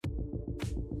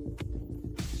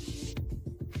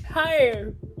Hi!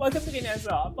 Welcome to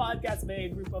Kineso, a podcast by a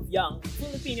group of young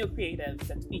Filipino creatives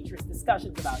that features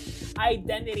discussions about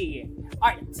identity,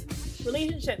 art,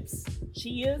 relationships,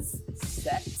 cheese,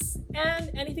 sex,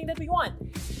 and anything that we want.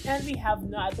 And we have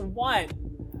not one,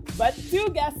 but two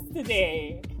guests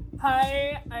today.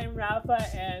 Hi, I'm Rafa,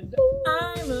 and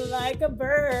I'm like a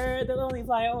bird that only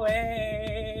fly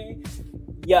away.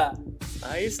 Yeah,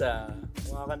 Ayos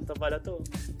mga kanta pala to.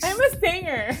 I'm a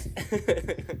singer.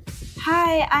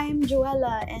 Hi, I'm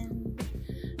Joella and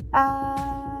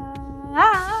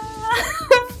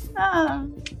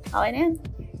okay na yan.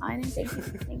 Okay na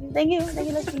yan. Thank you,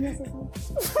 Las Piñas.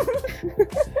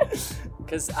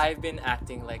 Because I've been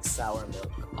acting like sour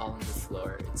milk all on the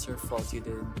floor. It's your fault you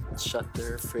didn't shut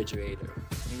the refrigerator.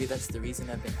 Maybe that's the reason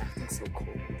I've been acting so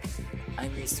cold.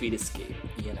 I'm your sweet escape,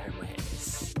 Ian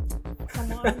Armajenes.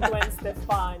 Come on, Gwen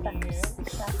Stefani.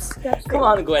 Come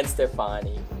on, Gwen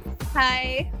Stefani.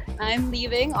 Hi, I'm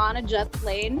leaving on a jet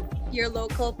plane. Your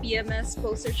local PMS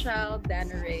poster child,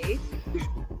 Dana Ray.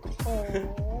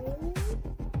 Oh.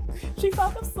 She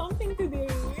thought of something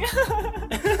today.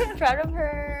 Proud of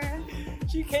her.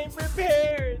 She came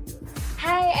prepared.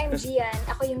 Hi, I'm Gian.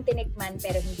 Ako yung tinikman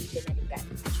pero hindi tinalikan.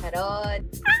 Charot.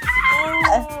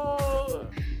 Oh.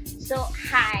 So,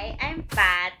 hi, I'm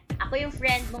Pat. Ako yung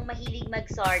friend mong mahilig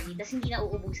mag-sorry tas hindi na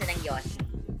uubusan ng yossi.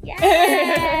 Yay!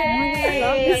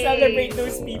 We celebrate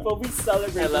those people. We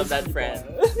celebrate I love those that people. friend.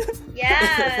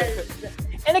 Yes!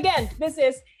 And again, this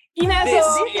is Kineso. This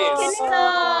is Kineso!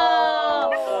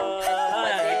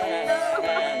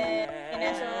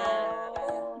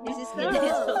 This is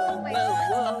Kineso.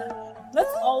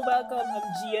 Let's all welcome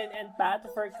Gian and Pat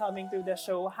for coming to the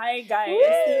show. Hi guys,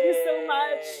 thank you so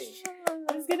much.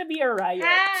 It's gonna be a riot.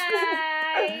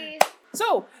 Hi!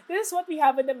 So, this is what we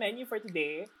have in the menu for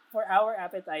today. For our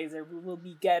appetizer, we will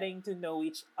be getting to know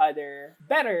each other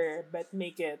better, but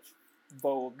make it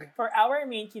vogue. For our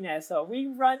main kineso, we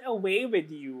run away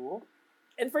with you.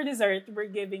 And for dessert,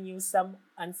 we're giving you some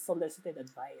unsolicited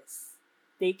advice.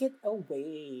 Take it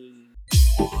away.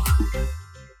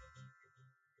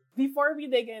 Before we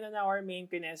dig in on our main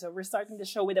kineso, we're starting the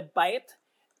show with a bite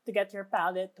to get your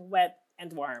palate wet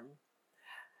and warm.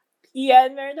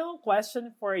 Ian, meron akong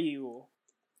question for you.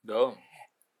 Go.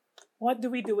 What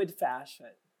do we do with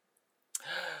fashion?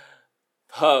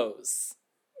 Pose.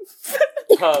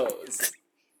 Pose.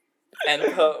 And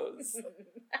pose.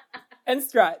 And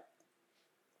strut.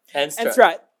 And And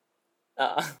strut.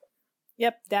 strut.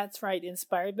 Yep, that's right.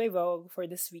 Inspired by Vogue, for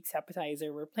this week's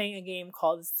appetizer, we're playing a game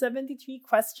called 73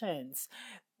 Questions.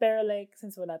 Pero like,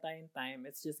 since wala tayong time,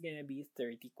 it's just gonna be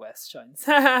 30 questions.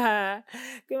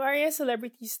 Kumari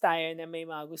celebrities tayo na may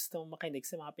mga gustong makinig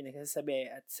sa mga pinagsasabi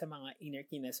at sa mga inner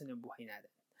kineso ng buhay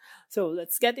natin. So,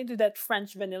 let's get into that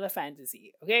French vanilla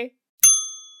fantasy, okay?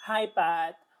 Hi,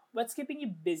 Pat. What's keeping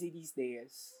you busy these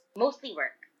days? Mostly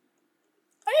work.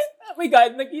 Ay, oh my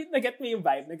God, nag-get me yung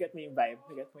vibe.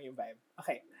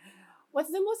 Okay.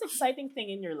 What's the most exciting thing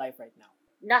in your life right now?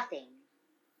 Nothing.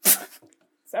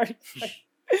 Sorry.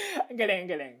 Ang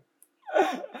galing.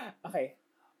 Okay.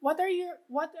 What are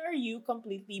you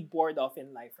completely bored of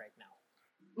in life right now?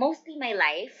 Mostly my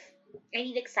life. I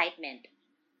need excitement.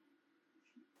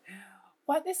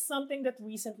 What is something that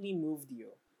recently moved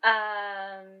you?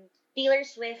 Taylor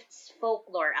Swift's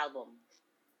Folklore album.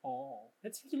 Oh,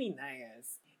 that's really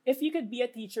nice. If you could be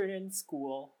a teacher in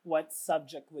school, what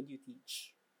subject would you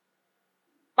teach?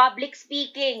 Public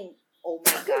speaking. Oh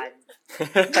my God.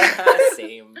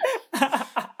 Same.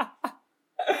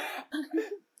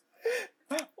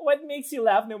 What makes you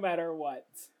laugh no matter what?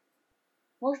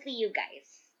 Mostly you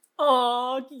guys.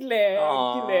 Oh, kilig.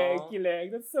 Aw. Kilig.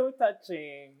 That's so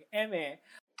touching. Eme,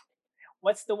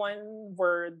 what is the one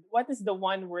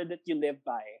word that you live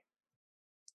by?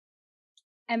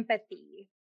 Empathy.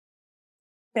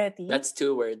 Petty? That's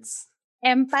 2 words.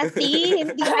 Empathy,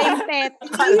 hindi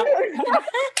empathy.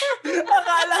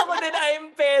 Akala ko din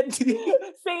I'm petty.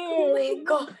 Same. Oh my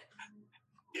God.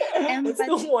 That's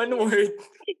the Empathy. one word.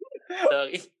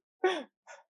 Sorry.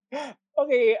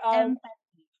 Okay, Empathy.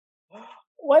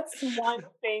 what's one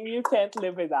thing you can't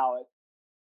live without?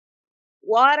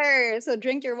 Water. So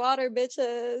drink your water,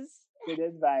 bitches. Good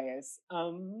advice.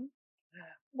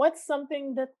 What's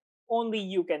something that only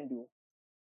you can do?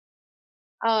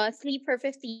 Sleep for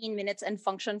 15 minutes and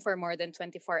function for more than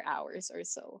 24 hours or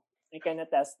so. I can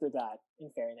attest to that,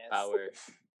 in fairness. Power.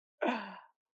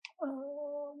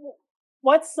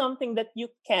 What's something that you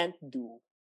can't do?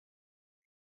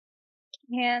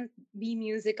 Can't be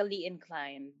musically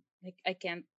inclined. Like, I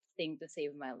can't sing to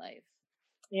save my life.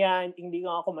 Yeah, hindi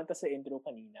ko nga kumanta sa intro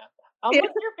kanina. What's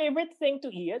your favorite thing to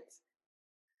eat?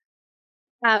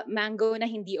 Mango na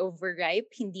hindi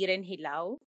overripe, hindi rin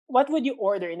hilaw. What would you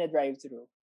order in a drive-thru?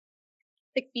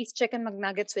 6-piece chicken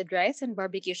McNuggets with rice and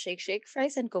barbecue shake,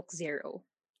 fries and Coke Zero.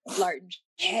 Large.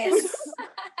 Yes.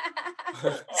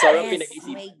 Sobrang Yes. pinag-isip.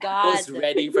 Oh my I was God.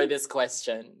 ready for this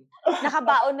question.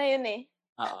 Nakabaon na yun eh.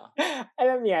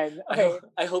 Alam yan. Okay.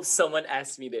 I hope someone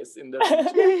asks me this in the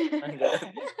future. I'm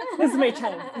gonna- This is my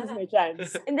chance. This is my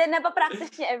chance. And then,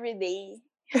 napapractice niya every day.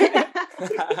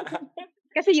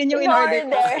 Kasi yun yung in-order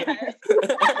ko.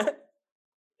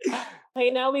 Okay,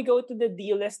 now we go to the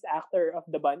D-list actor of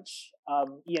the bunch,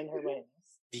 Ian Hermanes.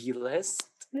 D-list?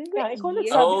 Yeah, ikaw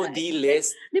nagsabi Oh, na.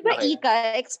 D-list. Di ba Okay. Ika,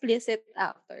 explicit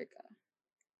actor ka?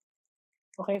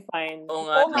 Okay, fine. Oo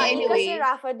nga, Oh my, no. kasi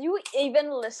Rafa, do you even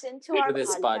listen to our To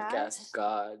this podcast.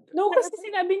 God. No, kasi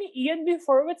sinabi ni Ian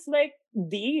before, it's like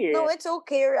D. No, it's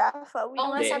okay, Rafa. We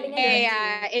Oo nga, don't sabi say niya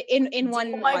that. In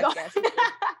one Oh my God. podcast.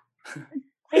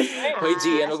 Hoy,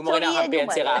 Gian, huwag mo sorry, kinakampihan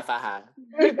ano si ba? Rafa, ha?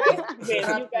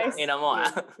 You guys. Ina mo,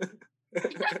 ha?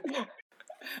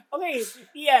 Okay,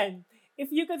 Ian,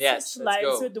 if you could Yes, switch let's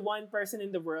lives go. with one person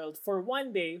in the world for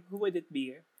one day, who would it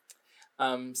be?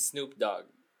 Snoop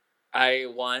Dogg. I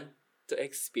want to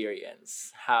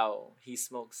experience how he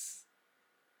smokes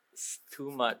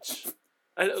too much.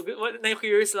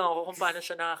 Na-curious lang ako kung paano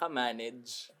siya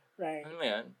nakaka-manage. Right, Ano mo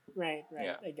yan? right.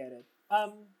 Yeah. I get it.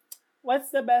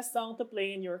 What's the best song to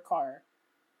play in your car?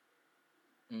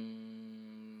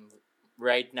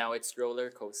 Right now, it's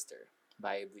Roller Coaster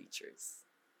by Bleachers.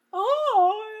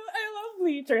 Oh, I love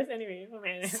Bleachers. Anyway,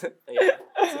 man. Yeah,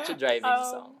 such a driving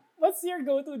song. What's your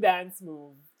go-to dance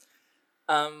move?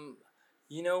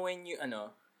 You know when you,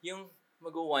 yung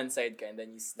mag-go one side ka and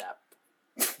then you snap.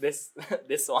 This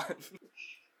one.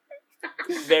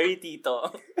 Very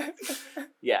Tito.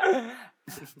 Yeah.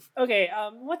 Okay,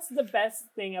 what's the best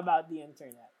thing about the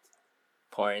internet?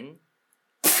 Porn.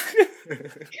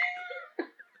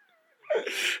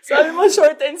 Sabi mo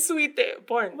short and sweet eh.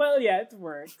 Porn. Well, yeah, it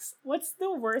works. What's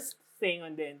the worst thing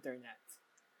on the internet?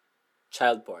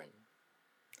 Child porn.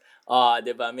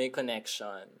 Diba? May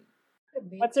connection.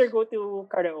 What's your go-to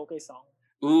karaoke song?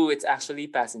 Ooh, it's actually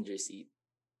Passenger Seat.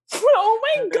 Oh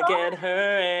my Look god! at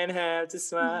her and have to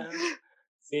smile.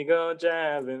 We go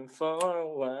driving for a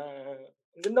while.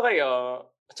 Ganda kayo.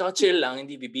 At saka chill lang,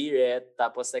 hindi bibirit.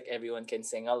 Tapos like everyone can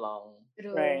sing along.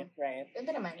 True. Right.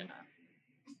 Ganda naman.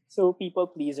 So people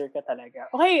pleaser ka talaga.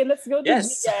 Okay, let's go to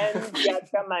Yes. Gian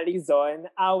Bianca Malizon,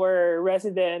 our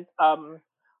resident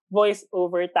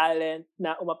voice-over talent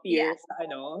na umappear Yes.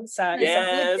 sa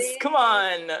Yes, come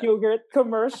on. yogurt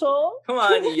commercial. Come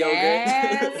on, yogurt.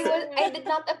 I did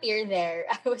not appear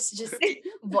there. I was just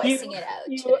voicing it out.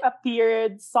 You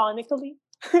appeared sonically.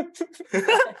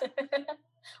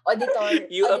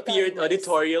 You appeared voice.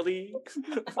 auditorially.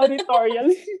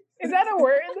 Auditorially. Is that a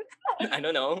word? I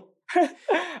don't know.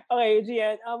 Okay,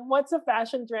 Gian, what's a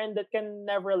fashion trend that can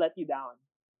never let you down?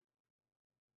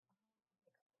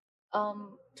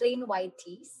 Plain white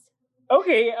tees.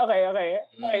 Okay.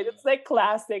 Mm. That's like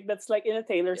classic. That's like in a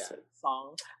Taylor Yeah. Swift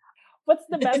song. What's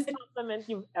the best compliment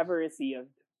you've ever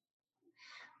received?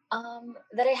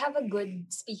 That I have a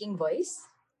good speaking voice.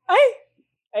 I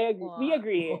agree. We Wow.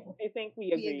 agree. I think we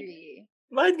We agree. agree.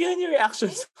 Bakit ganyan yung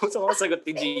reactions mo sa mga sagot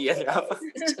ni Gian, Rafa?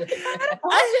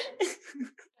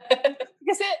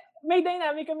 Kasi may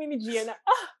dynamic kami ni Gian na,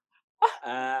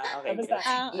 Okay. Basta,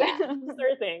 gotcha. Yeah.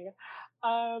 starting.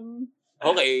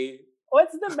 Okay.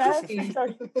 What's the best?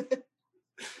 Sorry.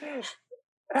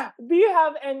 Do you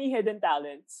have any hidden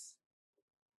talents?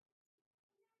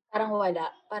 Parang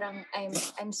wala. Parang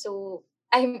I'm so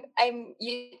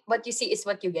you, what you see is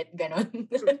what you get, ganon.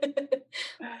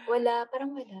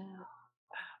 Parang wala.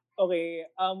 Okay.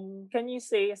 Can you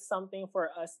say something for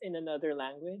us in another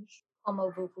language?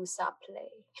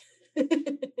 Omavuvusaplay.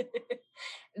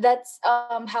 That's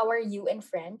how are you in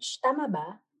French? Tama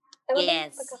ba? Tama ba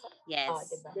yung Yes. pagkaka- Oh, Yes.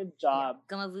 diba? Good job.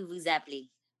 Comme vous vous appelez?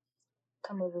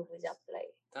 Omavuvusaplay.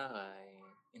 Taray.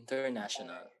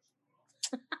 International.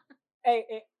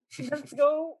 Hey, let's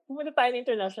go. Pumunta tayo ng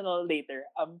international later.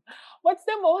 What's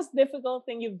the most difficult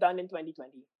thing you've done in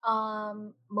 2020?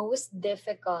 Most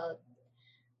difficult.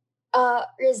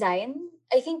 Resign.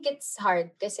 I think it's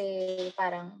hard kasi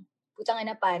parang putang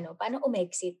ina paano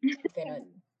umexit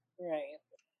ganun. Right.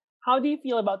 How do you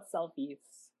feel about selfies?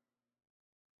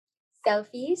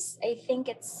 Selfies, I think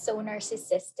it's so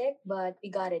narcissistic, but we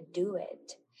gotta do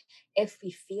it if we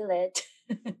feel it.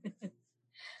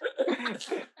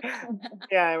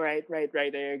 Yeah, right. I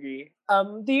agree.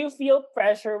 Do you feel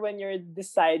pressure when you're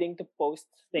deciding to post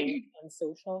things on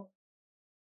social?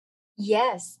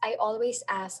 Yes, I always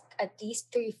ask at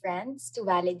least 3 friends to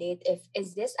validate if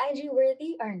is this IG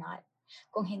worthy or not.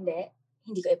 Kung hindi,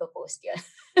 hindi ko ipapost yan.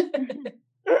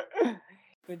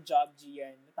 Good job,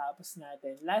 Gian. Natapos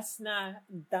natin. Last na,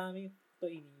 ang dami to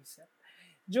iniisip.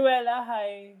 Joella,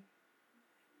 hi.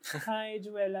 Hi,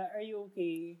 Joella. Are you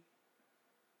okay?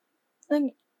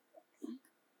 Like,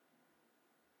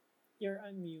 You're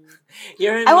on mute.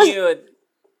 You're on I was- mute.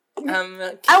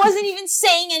 I wasn't even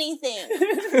saying anything.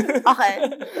 Okay.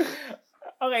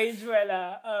 Okay,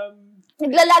 Joella.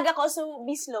 Naglalag ako, so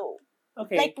be slow.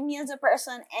 Okay. Like me as a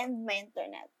person and my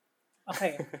internet.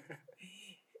 Okay.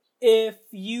 If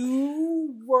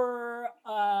you were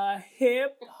a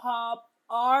hip-hop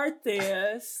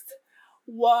artist,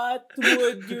 what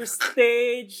would your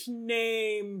stage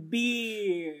name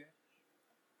be?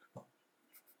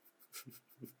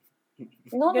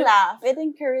 Don't Good. laugh. It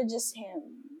encourages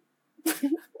him.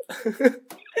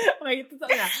 Okay, totoo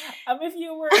na. If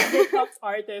you were a hip-hop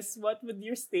artist, what would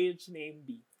your stage name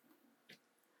be?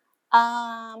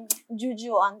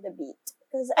 Juju on the beat.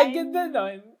 Because Ay, I'm ganda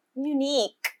nun.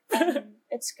 unique. And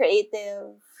it's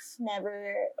creative. It's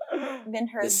never been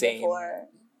heard The same. before.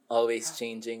 Always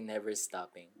changing, never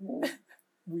stopping.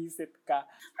 Wisit ka.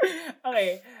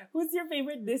 Okay, who's your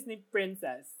favorite Disney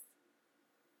princess?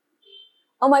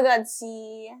 Oh my God,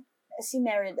 si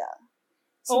Merida.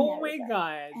 Si Oh my Merida.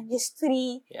 God. And his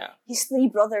three Yeah.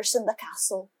 brothers in the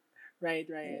castle. Right.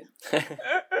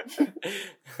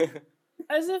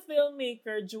 As a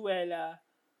filmmaker, Joella,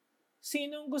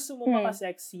 sinong gusto mo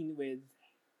maka-sex scene with?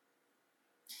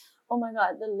 Oh my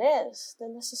God, the list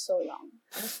is so long.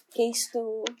 Case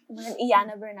 2,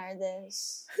 Iana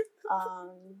Bernardes.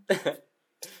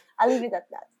 I'll leave it at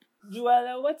that.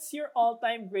 Joella, what's your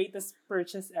all-time greatest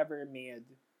purchase ever made?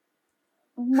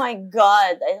 Oh my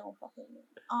God, I don't fucking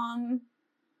know.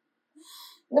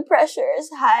 The pressure is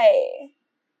high.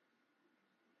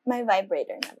 My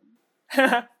vibrator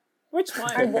naman. Which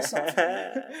one? Or this one.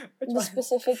 Which The one?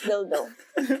 specific dildo.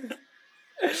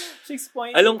 She's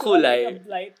pointing Anong to kulay? a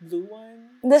light blue one.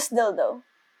 This dildo.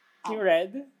 Yung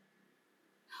red?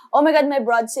 Oh my God, my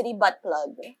Broad City butt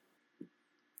plug.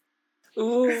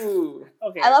 Ooh.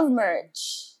 Okay. I love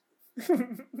merch.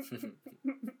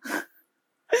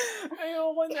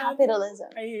 Ayoko na. Capitalism.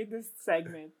 I hate this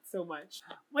segment so much.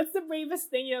 What's the bravest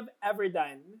thing you have ever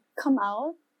done? Come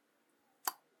out.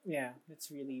 Yeah,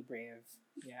 that's really brave.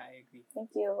 Yeah, I agree.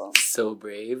 Thank you. So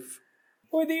brave.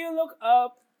 Who do you look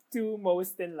up to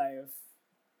most in life?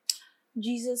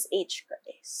 Jesus H.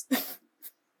 Christ.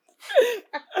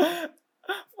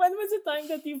 When was the time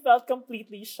that you felt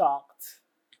completely shocked?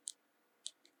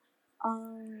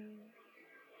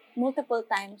 Multiple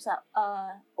times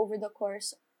over the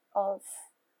course of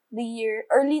the year,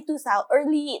 early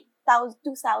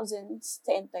 2000s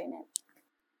to internet.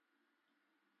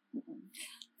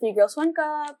 Three Girls, One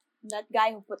Cup, that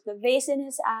guy who put the vase in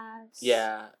his ass.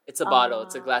 Yeah. It's a bottle.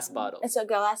 It's a glass bottle. It's a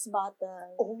glass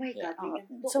bottle. Oh my God.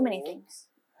 So many things.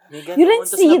 May You didn't ganon,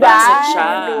 tas see nabasag that?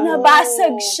 siya.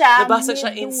 Nabasag siya. Nabasag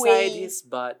siya midway. inside his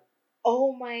butt.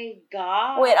 Oh my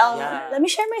God. Wait, Yeah. let me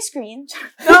share my screen.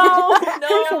 No!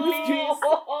 No!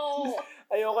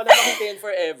 Ayoko na makita yun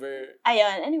forever.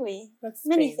 Ayun, anyway. That's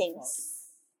Many painful. things.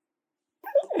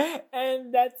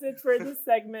 And that's it for this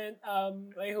segment.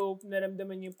 I hope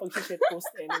naramdaman yung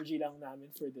pag-shitpost energy lang namin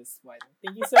for this one.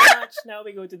 Thank you so much. Now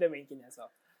we go to the main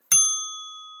kineso.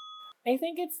 I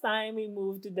think it's time we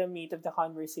move to the meat of the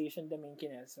conversation, the main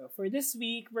kineso. For this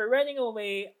week, we're running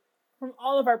away from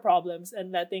all of our problems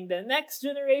and letting the next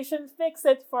generation fix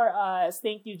it for us.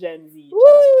 Thank you, Gen Z.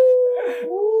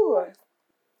 Woo!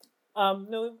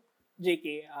 No,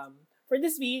 JK. For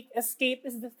this week, escape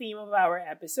is the theme of our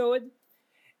episode.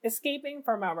 Escaping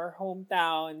from our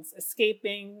hometowns,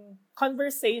 escaping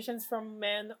conversations from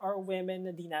men or women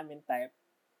na di namin type,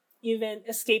 even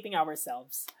escaping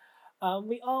ourselves.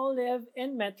 We all live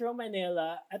in Metro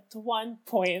Manila at one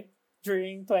point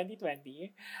during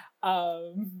 2020. I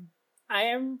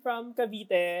am from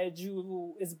Cavite.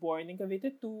 Ju is born in Cavite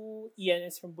too. Ian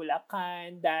is from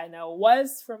Bulacan. Dana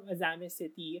was from Azami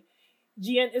City.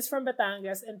 Gian is from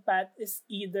Batangas and Pat is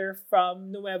either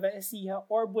from Nueva Ecija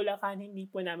or Bulacan. Hindi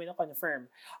po namin na-confirm.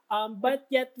 But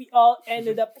yet we all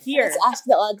ended up here. Let's ask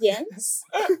the audience.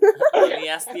 Let me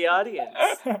ask the audience.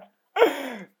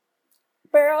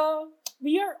 Pero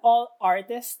we are all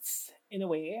artists in a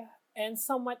way, and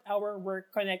somewhat our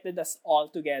work connected us all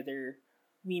together.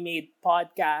 We made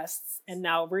podcasts, and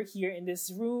now we're here in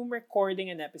this room recording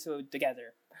an episode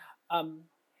together.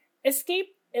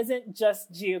 Escape isn't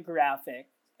just geographic.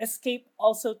 Escape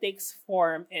also takes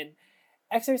form in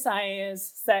exercise,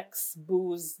 sex,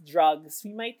 booze, drugs.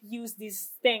 We might use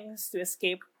these things to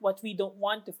escape what we don't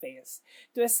want to face.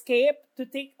 To escape, to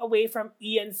take away from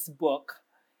Ian's book,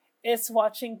 is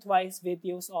watching Twice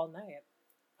videos all night.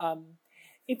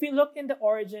 If you look in the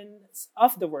origins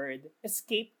of the word,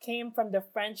 escape came from the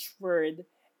French word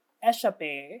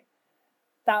échapper,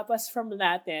 tapos from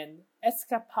Latin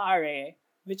escapare,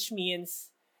 which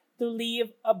means to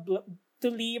leave a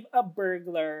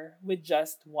burglar with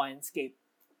just one escape.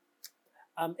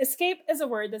 Escape as a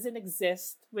word doesn't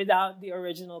exist without the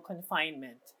original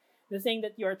confinement. The thing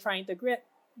that you're trying to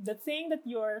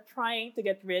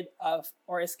get rid of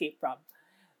or escape from.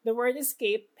 The word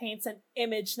escape paints an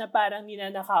image na parang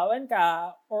ninanakawan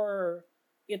ka, or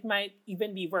it might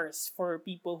even be worse for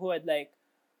people who had like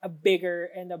a bigger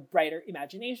and a brighter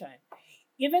imagination.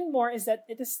 Even more is that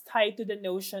it is tied to the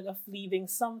notion of leaving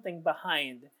something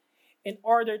behind in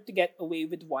order to get away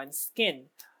with one's skin.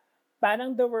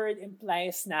 Parang the word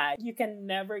implies na you can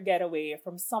never get away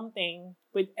from something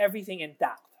with everything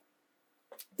intact.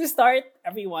 To start,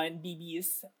 everyone,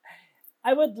 BBs,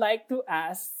 I would like to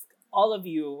ask all of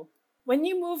you, when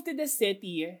you moved to the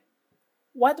city,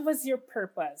 what was your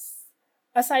purpose?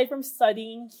 Aside from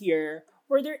studying here,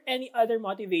 were there any other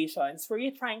motivations? Were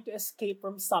you trying to escape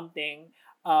from something?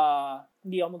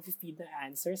 Hindi ako mag-feed ng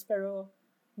answers, pero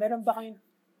meron ba kayong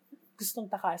gustong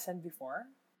takasan before?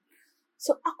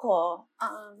 So ako,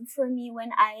 for me,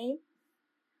 when I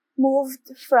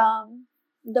moved from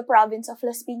the province of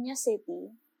Las Piñas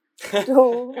City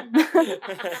to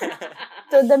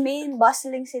to the main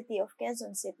bustling city of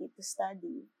Quezon City to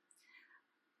study,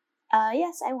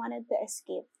 yes, I wanted to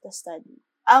escape to study.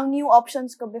 Ang new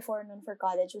options ko before nun for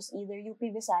college was either UP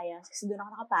Visayas, kasi doon ako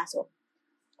nakapasok,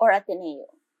 or Ateneo.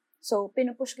 So,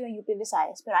 pinupush ko yung UP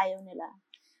Visayas, pero ayaw nila.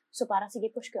 So, parang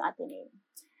sige, push ko yung Ateneo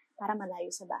para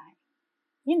malayo sa bahay.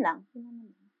 Yun lang.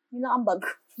 Yun lang ang bag.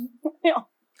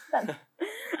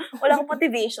 Wala akong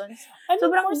motivations.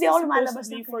 Sobrang hindi ako lumalabas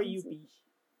ng for UP?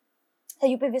 Sa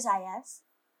UP Visayas?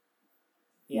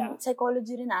 Yeah.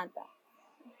 Psychology rin ata.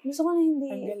 Gusto ko na hindi.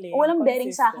 Galing, Walang bearing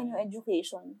sa akin consistent. yung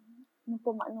education nung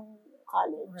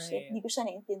college. Right. Hindi ko siya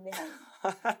naintindihan.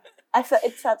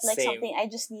 It felt like Same. something I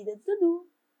just needed to do.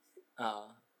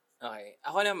 Okay.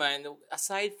 Ako naman,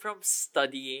 aside from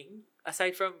studying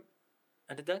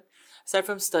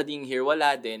here,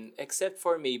 wala din. Except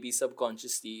for maybe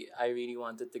subconsciously, I really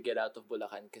wanted to get out of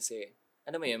Bulacan kasi,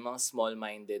 ano mo yun, mga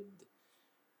small-minded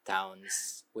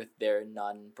towns with their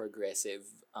non-progressive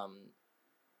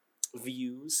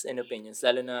views and opinions.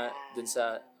 Lalo na dun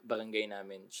sa barangay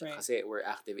namin. Right. Kasi we're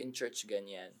active in church,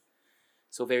 ganyan.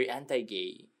 So, very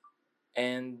anti-gay.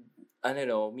 And, I don't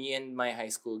know, me and my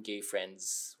high school gay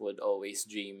friends would always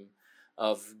dream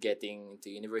of getting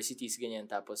into universities, ganyan.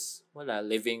 Tapos,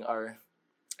 living our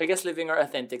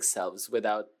authentic selves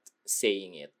without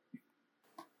saying it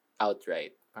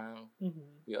outright. Parang,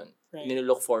 yun. Right.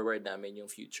 Nilook forward namin yung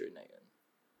future na yun.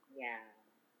 Yeah.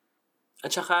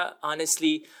 At saka,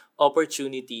 honestly,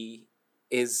 opportunity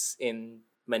is in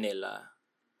Manila.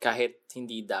 Kahit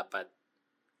hindi dapat.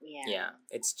 Yeah.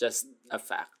 It's just a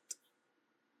fact.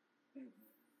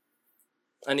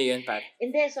 Ano yun, Pat?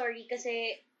 Hindi, sorry,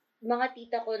 kasi mga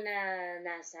tita ko na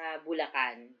nasa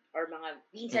Bulacan, or mga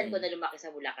pinsan ko na lumaki sa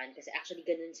Bulacan, kasi actually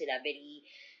ganun sila, very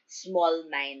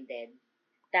small-minded.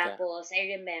 Tapos,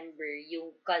 I remember,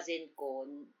 yung cousin ko,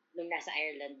 nung nasa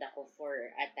Ireland ako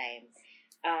for a time,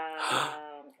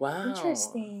 Wow.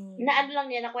 Interesting. na ano lang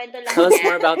niya, nakwento lang Tell us niya.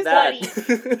 more about that.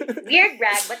 Sorry. Weird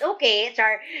brag, but okay.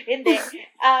 Char. Hindi.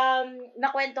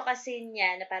 Nakwento kasi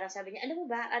niya na parang sabi niya, ano mo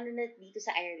ba, ano na dito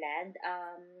sa Ireland,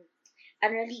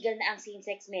 ano na legal na ang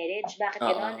same-sex marriage? Bakit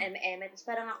gano'n? Tapos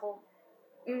parang ako,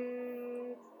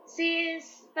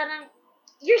 sis, parang,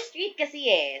 you're straight kasi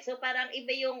eh. So parang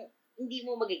iba yung hindi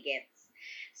mo magigets.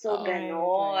 So,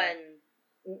 ganon.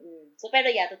 So,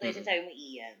 pero yeah, totoo yung sinasabi mo,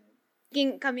 Ian.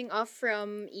 Coming off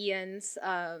from Ian's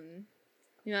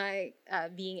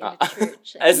being in the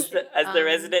church as the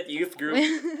resident youth group.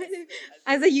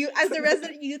 as the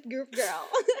resident youth group girl.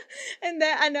 And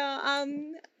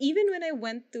then even when I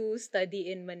went to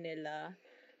study in Manila,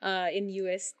 in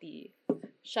UST,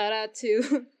 shout out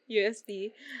to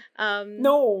UST.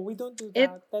 No, we don't do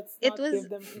that. Let's not give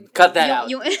them... Cut that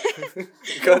out.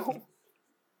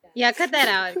 Yeah, cut that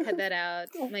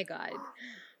out. Oh my God.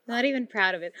 Not even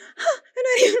proud of it. I'm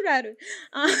not even proud of it.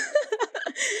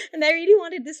 And I really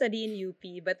wanted to study in UP,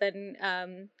 but then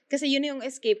kasi yun yung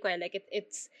escape ko, like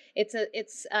it's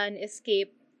an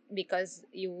escape because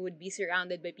you would be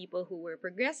surrounded by people who were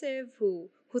progressive, who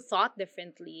thought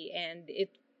differently, and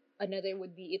it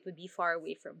would be far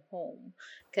away from home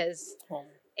because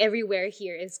everywhere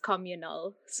here is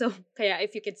communal. So kaya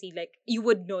if you can see, like, you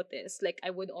would notice, like, I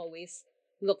would always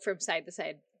look from side to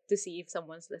side to see if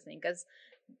someone's listening, because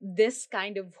this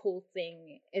kind of whole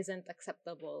thing isn't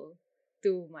acceptable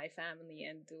to my family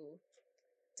and to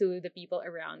the people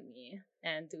around me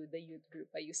and to the youth group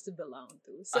I used to belong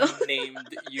to. So Unnamed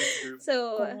youth group.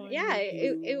 so Come on, yeah,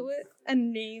 youth it group. was a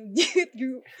named youth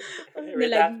group.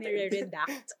 Redacted.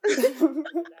 Nire-redact.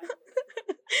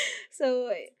 So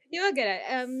yung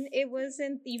it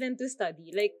wasn't even to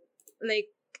study. Like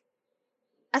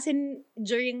as in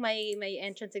during my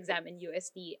entrance exam in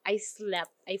UST, I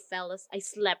slept. I slept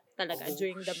talaga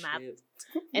during the math. Shit.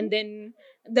 And then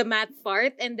the math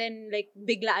part, and then like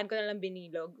biglaan ko na lang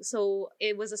binilog. So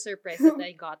it was a surprise that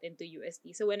I got into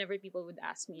UST. So whenever people would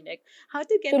ask me like how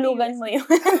to get Tulugan to mo UST, yun.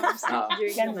 sleep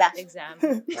during the Ganda. math exam.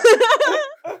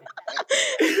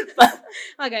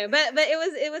 Okay, but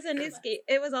it was an escape.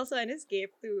 It was also an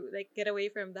escape to like get away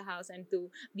from the house and to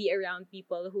be around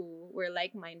people who were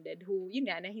like-minded, who yun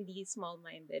nga, na hindi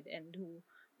small-minded, and who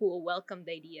welcomed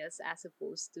ideas as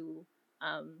opposed to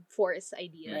force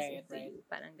ideas Right, into right. you.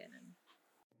 Parang ganun.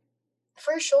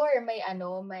 For sure, may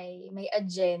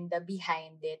agenda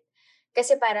behind it.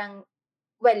 Kasi parang,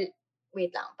 well, wait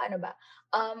lang, paano ba?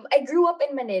 I grew up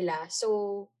in Manila,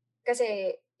 so,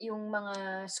 kasi yung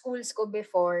mga schools ko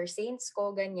before, Saints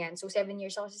ko, ganyan. So, 7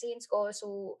 years ako sa Saints ko.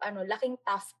 So, laking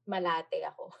Taft Malate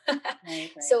ako. Right, right.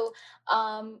 So,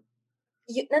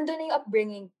 nandun na yung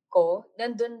upbringing ko.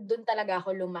 Dun talaga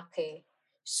ako lumaki.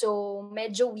 So,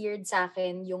 medyo weird sa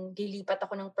akin yung dilipat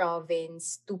ako ng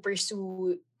province to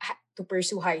pursue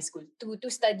high school, to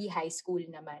study high school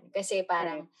naman. Kasi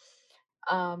parang,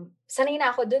 sanay na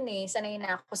ako dun eh. Sanay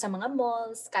na ako sa mga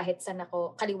malls, kahit saan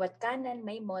ako, kaliwat kanan,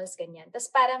 may malls, ganyan.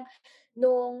 Tapos parang,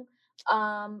 nung,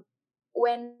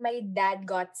 when my dad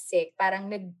got sick, parang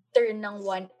nag-turn ng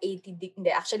 360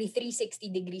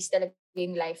 degrees talaga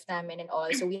yung life namin and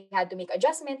all. So, we had to make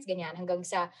adjustments, ganyan, hanggang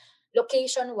sa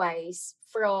location-wise,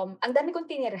 ang dami kong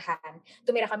tinirahan.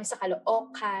 Tumira kami sa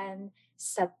Caloocan,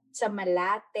 sa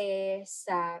Malate,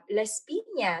 sa Las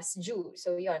Piñas, Jew.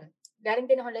 So, yon. Galing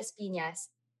din ako Las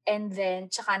Piñas. And then,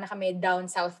 tsaka na kami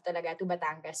down south talaga to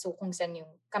Batangas. So, kung saan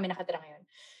yung kami nakatira ngayon.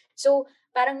 So,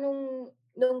 parang nung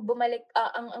bumalik,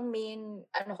 ang main,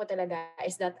 ko talaga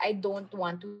is that I don't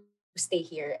want to stay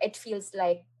here. It feels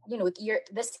like,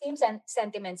 the same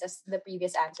sentiments as the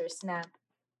previous answers na,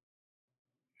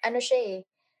 siya eh,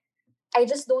 I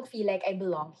just don't feel like I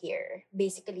belong here.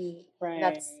 Basically,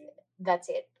 Right. that's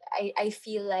it. I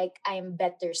feel like I'm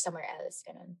better somewhere else.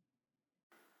 Ganun.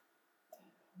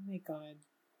 Oh my God.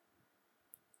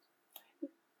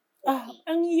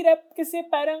 Ang hirap kasi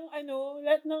parang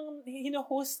lahat ng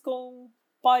hino-host kong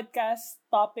podcast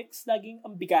topics laging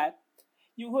ang bigat.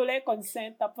 Yung huli,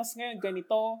 consent, tapos ngayon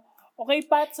ganito. Okay,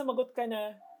 Pat, sumagot ka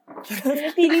na.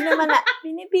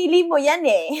 Pinipili mo yan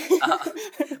eh.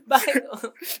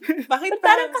 Bakit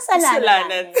parang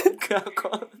kasalanan ka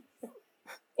ako?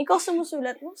 Ikaw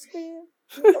sumusulat mo, square.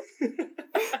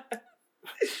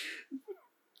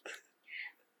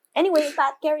 Anyway,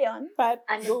 Pat, carry on. Pat,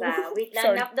 Ano go. ba? Wait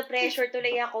lang, Sorry. the pressure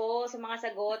tuloy ako sa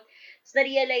mga sagot. So,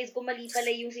 na-realize ko mali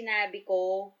pala yung sinabi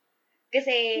ko.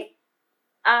 Kasi,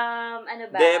 ano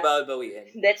ba? Hindi, bawal bawiin.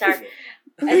 That's our...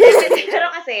 Pero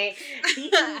kasi,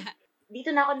 dito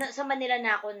na ako, sa Manila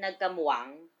na ako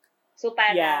nagkamuwang. So,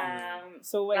 parang... Yeah.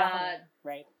 So, wala kang,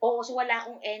 right? Oo, so wala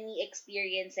akong any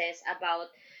experiences about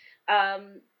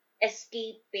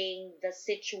escaping the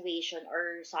situation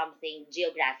or something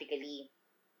geographically.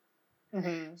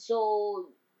 Mm-hmm. So,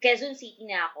 Quezon City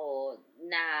na ako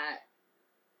na,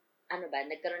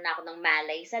 nagkaroon na ako ng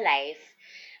malay sa life.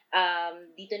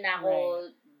 Dito na ako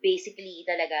basically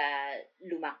talaga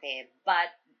lumaki.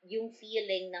 But, yung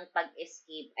feeling ng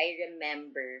pag-escape, I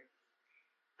remember,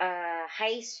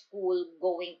 high school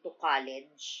going to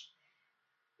college.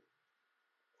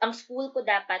 Ang school ko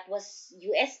dapat was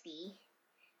UST.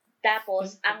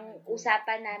 Tapos, ang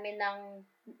usapan namin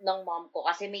ng mom ko,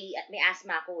 kasi may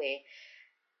asthma ako eh,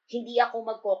 hindi ako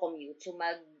magko-commute. So,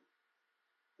 ang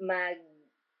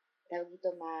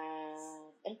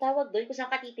tawag doon, kung saan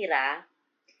ka titira?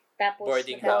 Tapos,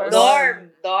 Boarding house.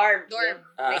 Dorm. Oh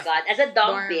my God. As a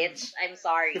dumb Dorm. bitch, I'm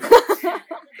sorry.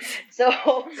 So,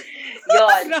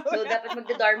 yun. So, dapat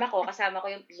magdo-dorm ako. Kasama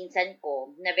ko yung pinsan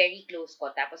ko, na very close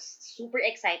ko. Tapos, super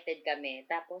excited kami.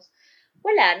 Tapos,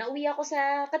 wala. Nauwi ako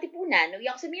sa Katipunan. Nauwi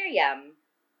ako sa Miriam.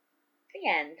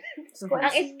 Ayan.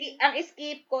 Ang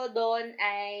escape ko doon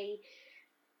ay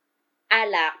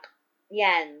alak.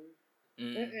 Yan.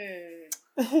 Mm-mm.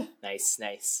 Nice.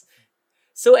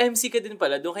 So, MC ka din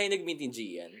pala. Doon kayo nag-meet ni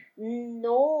Gian?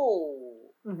 No.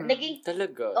 Mm-hmm.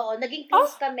 Talaga? Oo, naging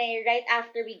close kami right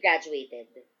after we graduated.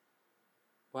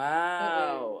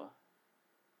 Wow.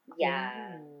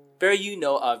 Yeah. Pero you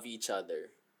know of each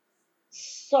other?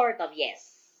 Sort of,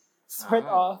 yes. Sort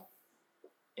Ah. of.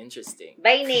 Interesting.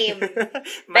 By name.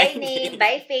 My By name,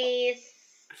 by face.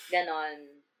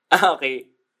 Ganon. Okay.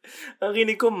 Ang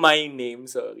kinig ko, my name.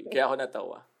 Sorry. Kaya ako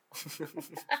natawa.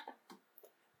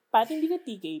 Pati hindi ka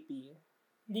TKP.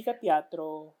 Hindi ka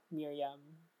teatro, Miriam.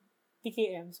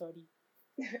 TKM, sorry.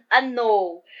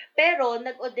 Ano. Pero,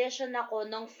 nag-audition ako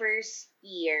nung first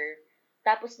year.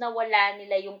 Tapos nawala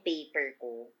nila yung paper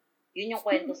ko. Yun yung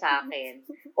kwento sa akin.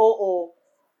 Oo.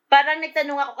 Parang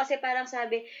nagtanong ako kasi parang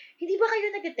sabi, hindi ba kayo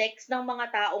nag-text ng mga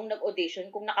taong nag-audition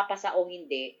kung nakapasa o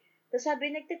hindi? Tapos sabi,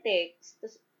 nagte-text.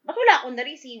 Tapos, ba't wala akong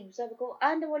na-receive? Sabi ko,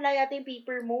 nawala yata yung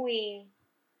paper mo eh.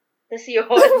 Tapos yun.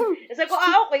 Sabi ko,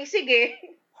 okay, sige.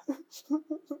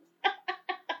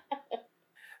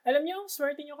 Alam niyo, ang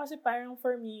swerte niyo kasi parang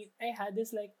for me, I had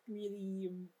this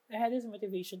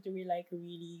motivation to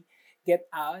really get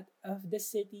out of the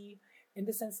city in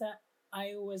the sense that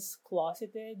I was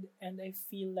closeted and I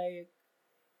feel like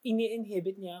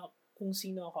ini-inhibit niya kung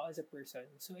sino ako as a person.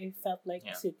 So I felt like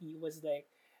the city was like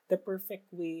the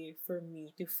perfect way for me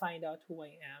to find out who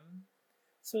I am.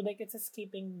 So like it's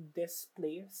escaping this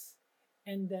place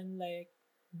and then like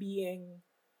being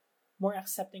more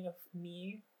accepting of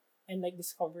me and like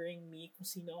discovering me kung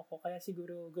sino ako. Kaya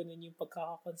siguro ganun yung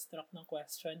pagkakakonstruct ng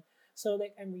question. So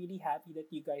like I'm really happy that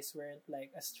you guys weren't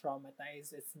like as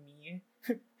traumatized as me.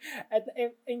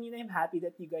 I mean I'm happy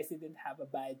that you guys didn't have a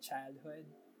bad childhood.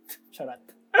 Charot.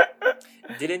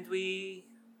 Didn't we?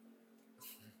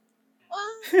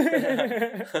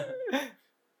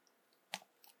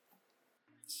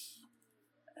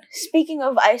 Speaking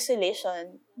of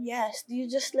isolation, yes, do you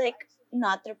just like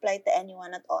not reply to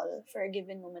anyone at all for a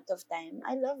given moment of time?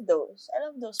 I love those. I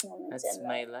love those moments. That's in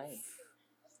my life. life.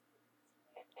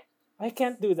 I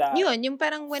can't do that. Yun, yung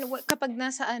parang kapag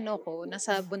nasa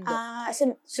nasa bundok.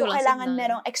 So Walang kailangan signal.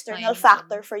 merong external Fine.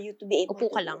 factor for you to be able Upo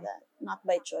to ka do lang. that. Not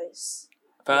by choice.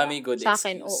 Para may good Sa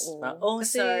akin, excuse. oo.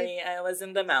 Kasi- Sorry, I was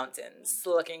in the mountains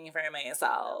looking for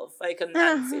myself. I couldn't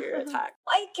answer your text.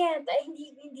 I can't.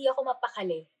 Hindi ako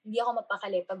mapakali. Hindi ako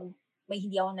mapakali pag may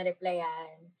hindi ako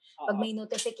na-replyan. Pag may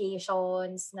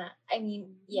notifications na,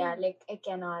 like, I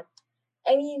cannot.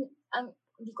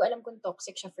 Hindi ko alam kung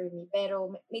toxic siya for me,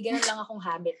 pero may ganun lang akong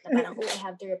habit na parang, I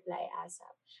have to reply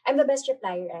ASAP. I'm the best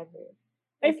replier ever.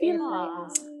 I feel reply Aw.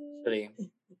 ASAP. Really.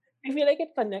 I feel like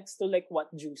it connects to like what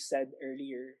Ju said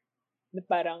earlier. Na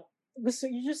parang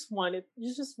you just want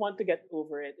to get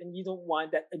over it and you don't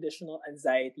want that additional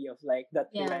anxiety of like that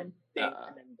Yeah. red thing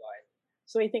and then gone.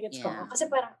 So I think it's Yeah. common. Kasi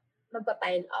parang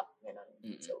magpa-pile up. Ganun.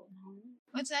 Mm-mm. So,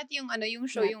 What's that yung yung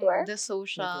show Network? yung The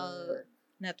Social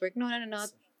Network? No,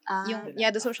 not. Yung, Dilemma.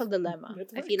 The Social Dilemma. I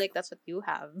Network. feel like that's what you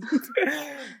have.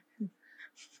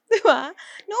 Diba?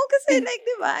 No, kasi like,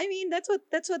 diba? I mean, that's what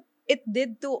it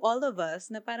did to all of us.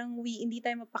 Na parang hindi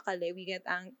tayo mapakali.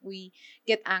 We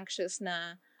get anxious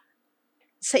na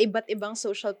sa iba't ibang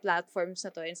social platforms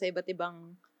na to and sa iba't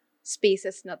ibang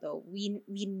spaces na to, we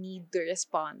need to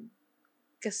respond.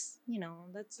 Because,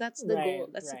 that's the goal.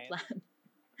 That's the plan.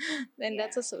 And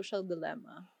that's a social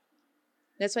dilemma.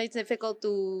 That's why it's difficult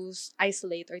to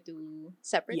isolate or to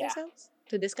separate Yeah. yourselves,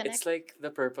 to disconnect. It's like the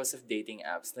purpose of dating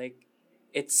apps. Like,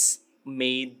 it's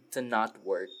made to not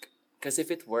work. Because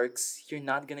if it works, you're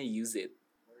not gonna use it.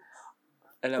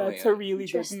 Alam mo That's a yun? really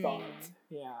good Interesting. thought.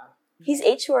 Yeah. He's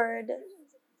H-word.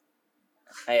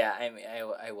 Yeah,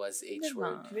 I was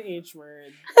H-word. The H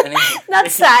word. And I-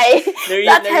 Not sigh.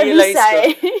 Not heavy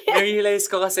sigh. Na-realize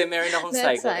ko kasi meron akong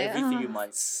That's cycle sigh, every 3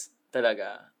 months.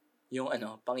 Talaga. Yung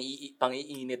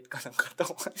pang-iinit ka ng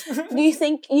katawan. Do you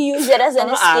think you use it as an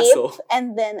Mga escape aso.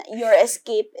 and then your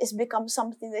escape is become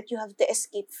something that you have to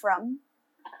escape from?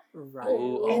 Right.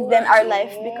 Oh, And oh, then our wow.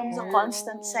 life becomes a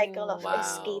constant cycle of Wow,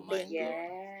 escaping. my Yeah.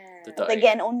 Totoo But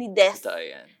again, only death Totoo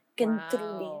yan. can Wow.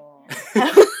 truly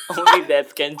Only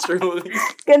death can truly.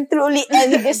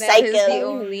 end this That is the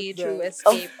cycle only true Of-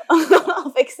 escape.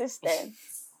 of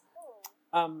existence.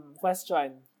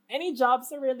 Question. Any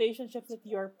jobs or relationships that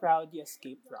you're proud you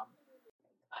escaped from?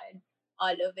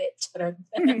 all of it. Charot.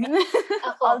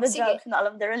 All the sige. jobs and all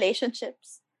of the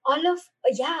relationships.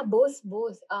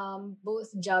 Both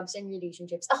jobs and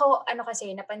relationships. Ako,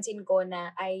 kasi, napansin ko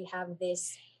na I have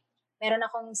this, meron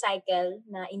akong cycle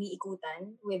na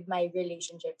iniikutan with my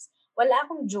relationships. Wala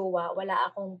akong jowa, wala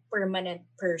akong permanent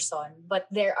person, but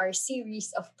there are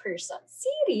series of persons.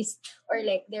 Series! Or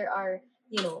like, there are,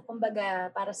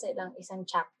 kumbaga, para sa lang isang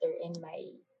chapter in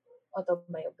my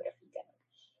autobiography. Ganun.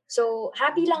 So,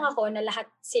 happy lang ako na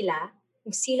lahat sila,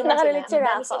 kung sino man sila, Nakarelate si madami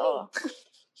Rafa, sila eh.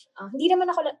 Hindi naman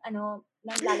ako,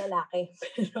 naglalalaki.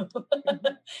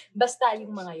 Basta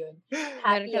yung mga yun. Meron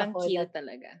Happy ka lang ako cute that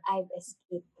talaga. I've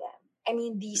escaped them. I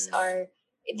mean, these Mm. are,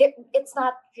 it's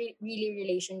not really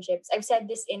relationships. I've said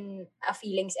this in a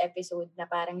feelings episode na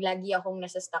parang lagi akong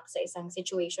nasa stuck sa isang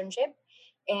situationship.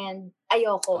 And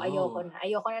ayoko na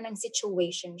ng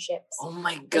situationships. Oh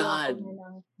my Ayoko God. na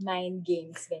ng mind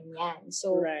games, ganyan.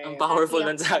 So, Right. Ang powerful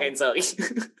happy nun sa akin, ako. sorry.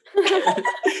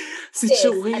 Sis,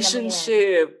 alam mo yan.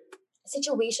 Situationship.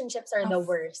 Situationships are the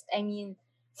worst. I mean,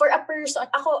 for a person,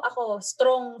 ako,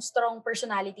 strong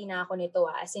personality na ako nito.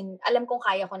 As in, alam kong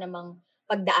kaya ko namang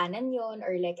pagdaanan yon,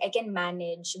 or like, I can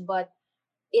manage, but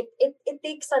it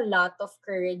takes a lot of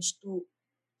courage to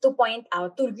point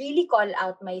out, to really call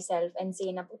out myself and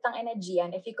say na putang ina Gian,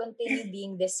 if you continue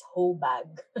being this hoe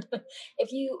bag,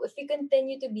 if you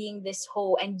continue to being this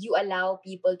hoe and you allow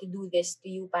people to do this to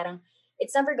you, parang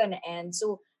it's never gonna end.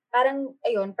 So parang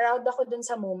ayun, proud ako dun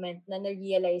sa moment na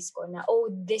na-realize ko na,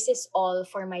 oh, this is all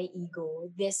for my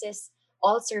ego. This is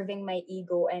all serving my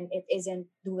ego and it isn't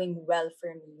doing well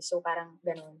for me. So parang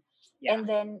ganun. Yeah. And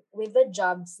then with the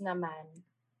jobs naman,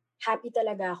 happy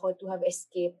talaga ako to have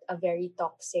escaped a very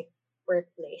toxic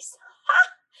workplace. Ha!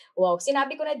 Wow,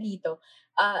 sinabi ko na dito.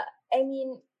 I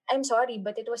mean, I'm sorry,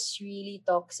 but it was really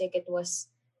toxic. It was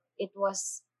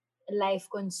life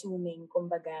consuming,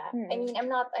 kumbaga. I mean, I'm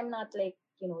not like,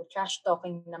 trash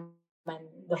talking naman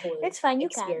the whole It's fine, you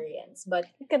can. experience. But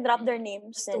You can drop their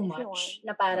names it's then too if you want. much.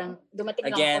 Na parang dumating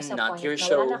lang Again, ako sa not point your na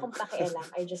show. wala na akong pakialam.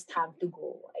 I just have to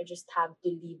go. I just have to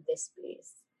leave this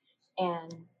place.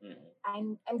 And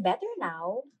I'm better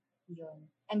now. Yun.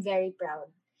 I'm very proud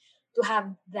to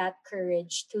have that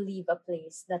courage to leave a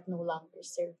place that no longer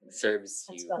serves me. Serves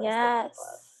As you. well as the Yes.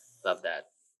 people. Love that.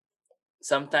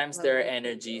 Sometimes Love there are that for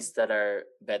energies that are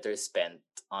better spent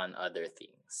on other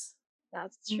things.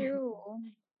 That's true.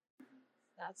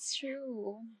 That's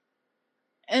true.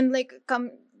 And like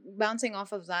bouncing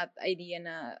off of that idea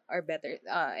na are better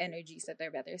energies that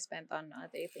are better spent on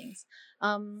other things.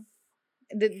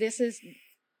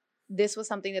 This was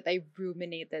something that I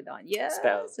ruminated on. Yes,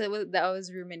 Spell. that I was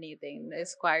ruminating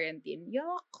this quarantine.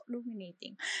 Yuck,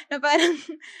 ruminating. Na parang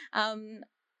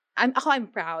I'm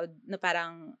proud na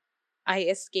parang I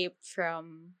escaped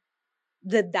from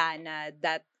the Dana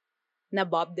that na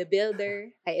Bob the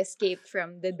Builder. I escaped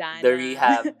from the Dana. The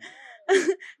rehab.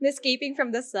 Escaping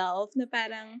from the self na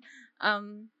parang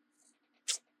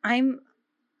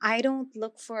I don't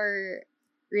look for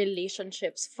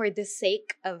relationships for the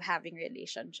sake of having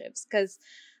relationships, because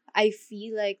I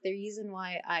feel like the reason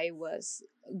why I was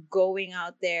going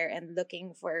out there and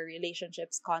looking for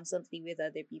relationships constantly with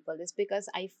other people is because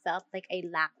I felt like I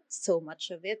lacked so much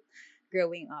of it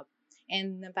growing up.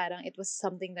 And parang it was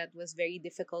something that was very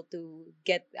difficult to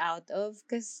get out of,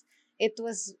 because it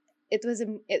was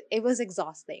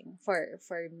exhausting for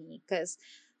me, because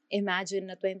imagine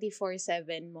na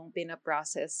 24/7 mong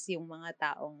pinaprocess yung mga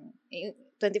taong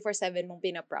 24/7 mong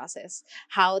pinaprocess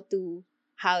how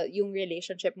yung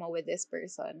relationship mo with this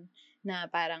person, na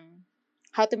parang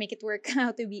how to make it work,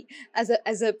 how to be as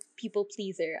a people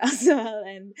pleaser as well,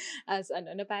 and as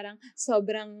na parang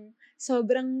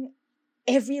sobrang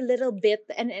every little bit,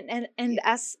 and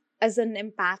as an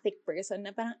empathic person,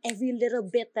 na parang every little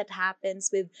bit that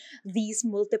happens with these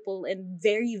multiple and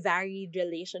very varied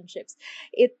relationships,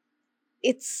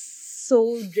 it's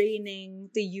so draining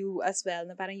to you as well,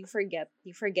 na parang you forget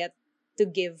to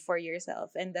give for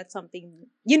yourself, and that's something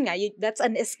that's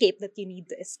an escape that you need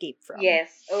to escape from.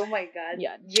 Yes. Oh my God.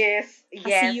 Yeah. Yes. I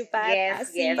see you, Pat. Yes. I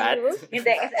see Pat? you.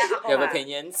 Hindi, kasi ako You have nga.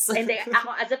 opinions? Hindi, ako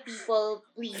as a people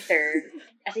pleaser,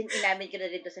 as in inamin ko na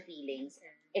rin to sa feelings,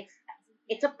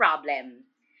 it's a problem.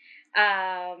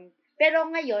 Pero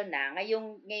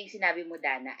ngayong sinabi mo,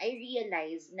 Dana, I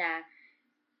realize na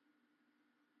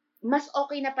mas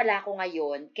okay na pala ako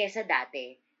ngayon kesa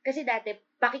dati. Kasi dati,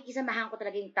 pakikisamahan ko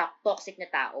talaga yung toxic na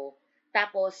tao.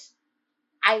 Tapos,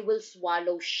 I will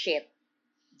swallow shit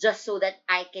just so that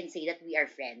I can say that we are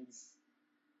friends.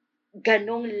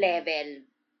 Ganong level.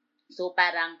 So,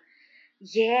 parang,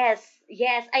 yes,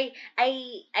 I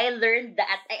learned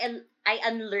that, I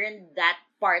unlearned that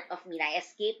part of me, I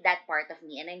escaped that part of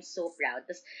me, and I'm so proud.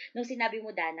 Tapos, nung sinabi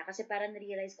mo, Dana, kasi parang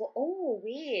na-realize ko, oh,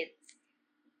 wait,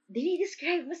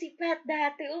 describe mo si Pat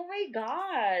dati. Oh my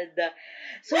God.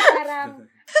 So, parang,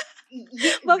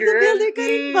 Bob the Builder ka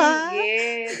rin ba?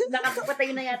 Yes.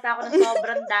 Nakapagpatayo na yata ako ng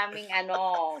sobrang daming,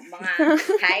 mga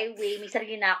highway. May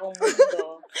sarili na akong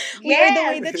mundo. We are the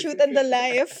way, the truth, and the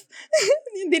life.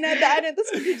 Yung dinadaanan,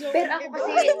 tapos hindi jowa. Pero ako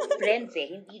kasi, friends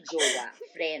hindi jowa.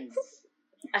 Friends.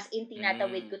 As in,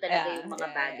 tinatawid ko talaga yung mga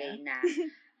bagay na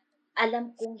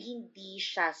alam kong hindi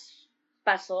siya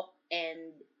pasok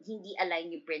and hindi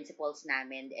align yung principles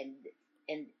namin, and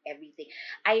and everything.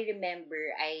 I remember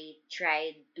I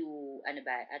tried to, ano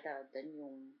ba,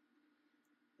 yung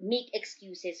make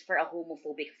excuses for a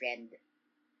homophobic friend.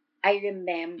 I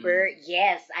remember,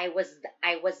 yes, I was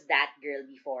that girl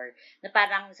before. Na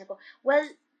parang sabi ko, well,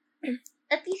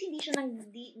 at least hindi siya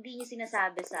hindi niya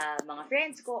sinasabi sa mga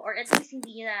friends ko, or at least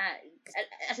hindi niya,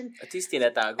 as in, At least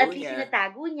tinatago at least niya.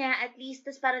 tinatago niya, at least,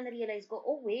 tas parang na-realize ko,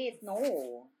 oh wait, no.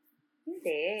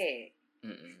 Hindi.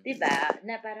 Mm-mm. Diba?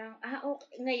 Na parang,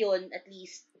 okay, ngayon, at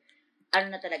least, ano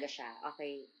na talaga siya,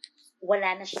 okay,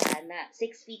 wala na siya, na 6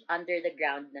 feet under the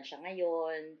ground na siya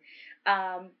ngayon.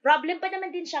 Problem pa naman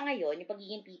din siya ngayon, yung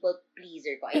pagiging people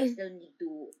pleaser ko. I still need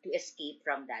to escape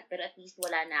from that. Pero at least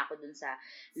wala na ako dun sa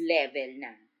level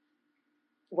na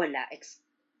wala.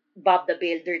 Bob the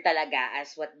Builder talaga,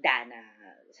 as what Dana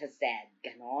has said.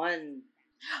 Ganon.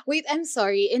 Wait, I'm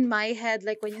sorry. In my head,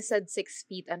 like when you said 6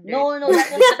 feet under, No, that was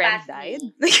his the friend past died.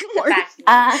 me. Like, The more. past me.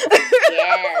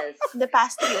 Yes. The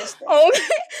past years.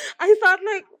 Okay. I thought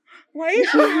like, why is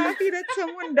she happy that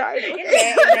someone died?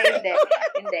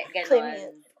 Hindi.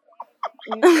 Ganon.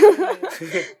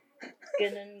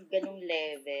 Ganong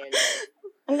level.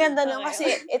 Ang ganda nun kasi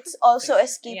it's also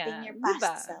escaping your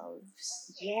past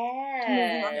selves.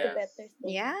 Moving on to Yes. better things.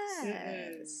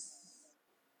 Yes.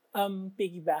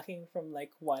 Piggybacking from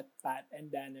like what Pat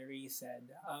and Dana Ray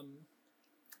said,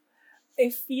 I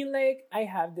feel like I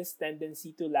have this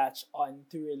tendency to latch on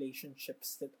to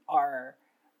relationships that are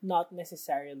not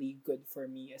necessarily good for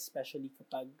me, especially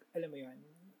kapag, alam mo yun,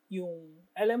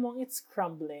 alam mo it's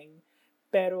crumbling,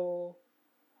 pero,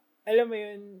 alam mo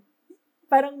yun,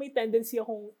 parang may tendency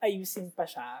akong ayusin pa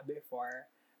siya before.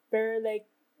 Pero like,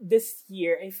 this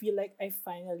year, I feel like I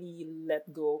finally let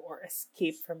go or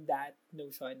escape from that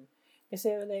notion. Kasi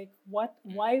like,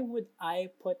 why would I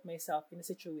put myself in a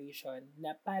situation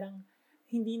na parang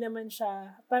hindi naman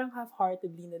siya, parang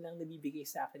half-heartedly na lang nabibigay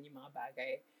sa akin yung mga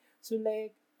bagay. So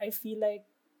like, I feel like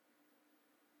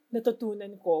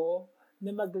natutunan ko na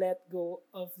mag-let go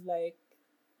of like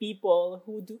people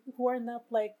who are not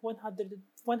like 100%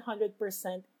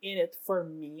 in it for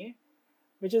me,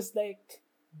 which is like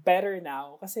better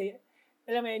now. Kasi,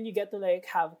 alam mo yun, you get to like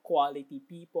have quality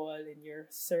people in your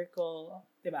circle,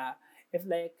 diba? If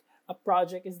like a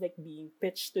project is like being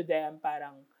pitched to them,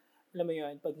 parang, alam mo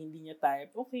yun, pag hindi niya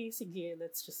type, okay, sige,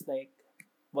 let's just like,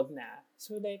 wag na.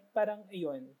 So like, parang,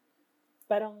 ayun,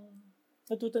 parang,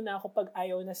 natuto na ako pag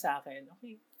ayaw na sa akin,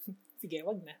 okay, sige,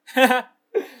 wag na.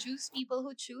 Choose people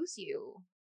who choose you.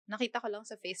 Nakita ko lang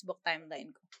sa Facebook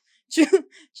timeline ko.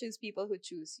 Choose people who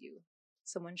choose you.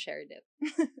 Someone shared it.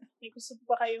 May gusto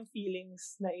pa kayong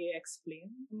feelings na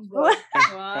i-explain? Wow.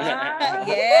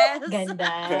 Yes.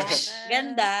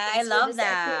 Ganda. I love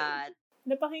that.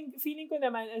 Feeling ko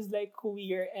naman as like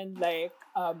queer and like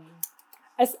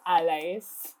as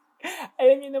allies.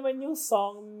 Alam niyo naman yung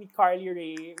song ni Carly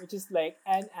Rae, which is like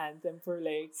an anthem for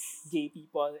like gay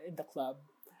people in the club.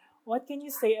 What can you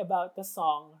say about the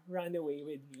song Runaway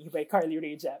With Me by Carly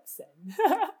Rae Jepsen?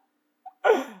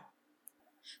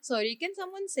 Sorry, can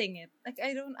someone sing it? Like,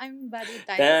 I'm bad with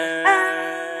Da, titles.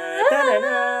 da, da,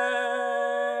 da,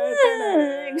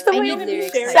 Gusto mo I yung need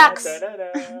lyrics. sax. da, da, da.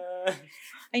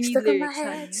 I need Stuck in my lyrics,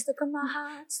 head, honey. stuck in my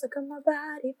heart, stuck in my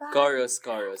body. Chorus.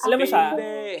 Alam mo siya?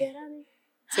 Baby,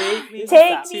 take me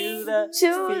Take to me the to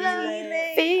the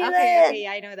feeling. feeling. Okay,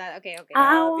 I know that. Okay. I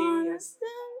I'll be wanna a-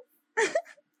 stand.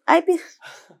 I be.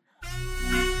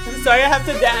 I'm sorry, I have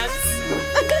to dance.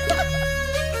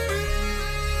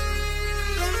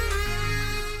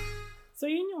 So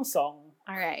yun yung song.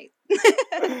 Alright.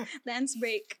 Dance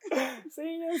break. So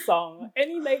yun yung song.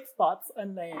 Any like thoughts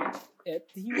on like it?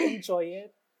 Do you enjoy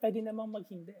it? Pwede namang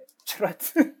maghindi. Charot.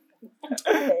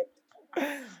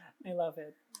 I love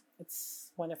it. It's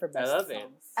one of her best love it.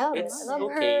 songs. I love it. It's I love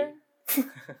okay. her.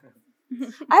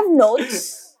 I have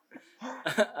notes.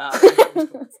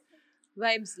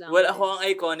 Vibes lang. Well, ako ang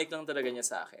iconic lang talaga niya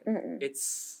sa akin. Mm-mm.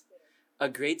 It's a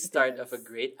great start of a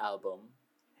great album.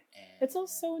 And It's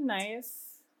also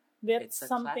nice that it's a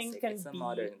something classic. can It's a be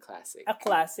modern classic. a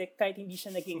classic kahit hindi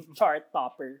siya naging chart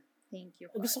topper. Thank you.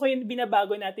 Gusto ko yung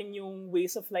binabago natin yung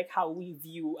ways of like how we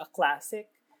view a classic,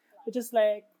 which is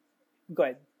like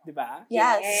good, di ba?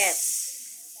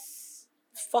 Yes.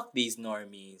 Fuck these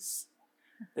normies.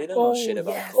 They don't know shit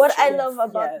about yes. culture. What I love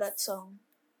about Yes. that song,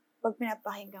 pag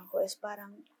pinapakinggan ko, is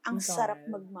parang ang Ang sarap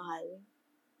God. magmahal.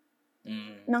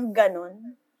 Mm. Nang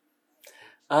ganon.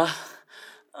 Ah.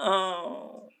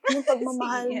 Oh. Yung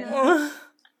pagmamahal Sige. na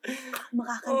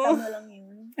makakanta mo lang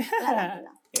yun. Wala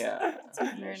lang. Yeah.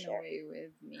 Run away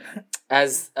with me.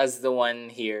 As the one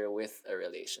here with a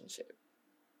relationship.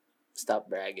 Stop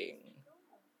bragging.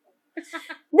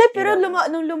 Hindi, pero Yeah.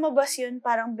 nung lumabas yun,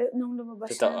 parang, nung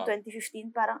lumabas yun, Totoo.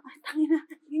 2015, parang, tangina,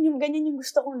 yun yung ganyan yung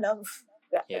gusto kong love.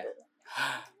 Yeah.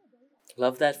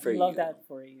 Love that for Love you. that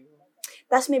for you.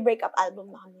 Tapos may breakup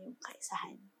album na kami yung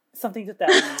Kaisahan. Something to tell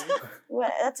me.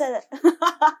 Well, that's a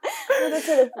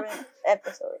different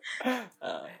episode.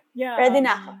 Yeah. Ready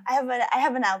na ako. I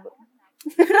have an album.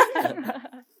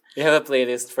 You have a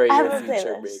playlist for I your have a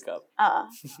future playlist. breakup.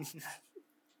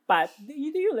 Pat, do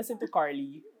you listen to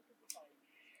Carly?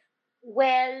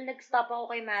 Well, nag-stop ako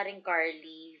kay Maring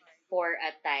Carly for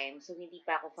a time. So, hindi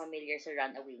pa ako familiar sa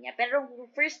Runaway niya. Pero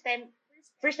first time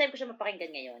ko siya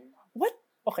mapakinggan ngayon. What?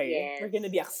 Okay, Yes. we're gonna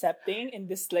be accepting in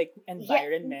this like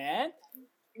environment.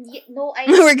 No,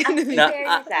 We're gonna be- in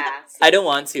fairness, I don't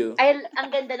want to. ang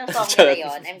ganda ng song na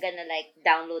yun. I'm gonna like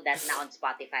download that na on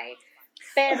Spotify.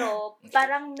 Pero,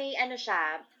 parang may ano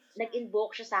siya,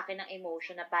 nag-invoke siya sa akin ng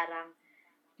emotion na parang,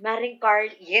 Maring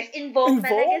Carly, yes, invoke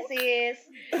talaga, sis.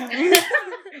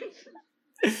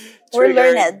 We're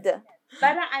Triggered. learned.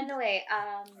 Parang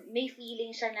may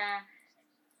feeling siya na,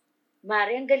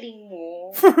 Mari, ang galing mo.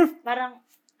 Parang,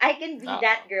 I can be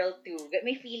that girl too.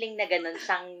 May feeling na ganun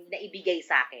siyang naibigay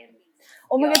sa akin.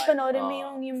 Oh my God, Yun. panoorin mo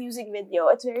yung music video.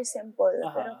 It's very simple.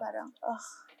 Pero parang,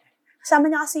 kasama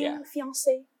niya kasi yung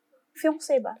fiancé.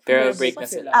 Fiancé ba? Pero Yes. break na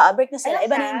sila. Break na sila. Ay,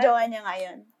 Iba na sad. yung jowa niya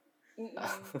ngayon.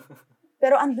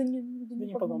 Pero andun yung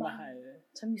Yun yung pagmamahal.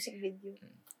 sa music video.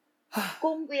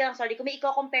 Kung may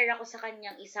i-compare ako sa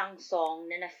kanyang isang song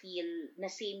na na-feel, na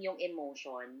same yung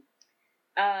emotion,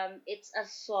 it's a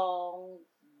song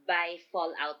by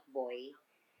Fall Out Boy.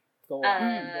 Go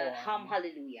on. Hum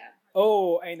Hallelujah.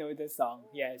 Oh, I know the song.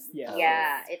 Yes, yes.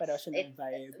 Yeah, Parang siya ng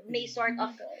vibe. may sort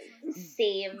of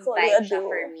same Fully vibe siya adore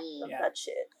for me. Yeah. That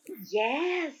shit.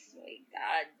 Yes! Oh my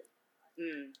God.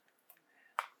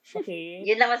 Okay.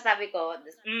 Yun lang masabi ko.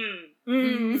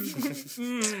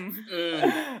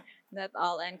 That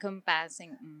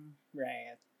all-encompassing.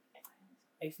 Right.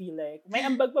 I feel like, may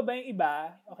ambag pa ba yung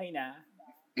iba? Okay na?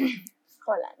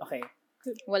 Wala. Okay.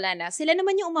 Wala na. Sila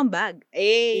naman yung umambag.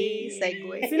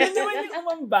 Segue. Sila naman yung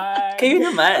umambag. Kayo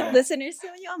naman. Listeners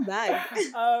naman yung ambag.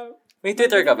 May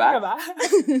Twitter ka ba?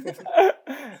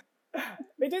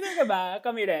 May Twitter ka ba?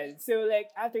 Kami rin. So,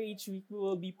 like, after each week, we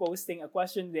will be posting a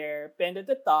question there, pinned at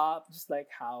the top, just like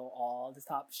how all the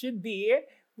top should be.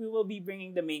 We will be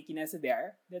bringing the main Kineso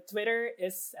there. The Twitter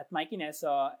is at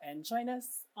MyKineso, and join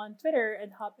us on Twitter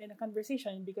and hop in a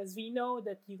conversation because we know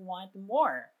that you want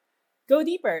more. Go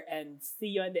deeper and see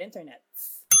you on the internet.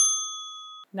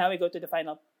 Now we go to the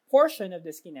final portion of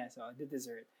this Kineso, the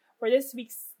dessert. For this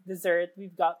week's dessert,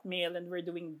 we've got mail and we're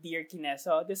doing Dear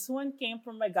Kineso. This one came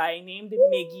from a guy named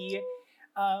Miggy.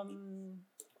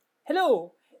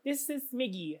 Hello, this is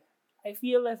Miggy. I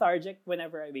feel lethargic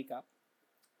whenever I wake up.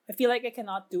 I feel like I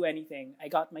cannot do anything. I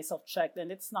got myself checked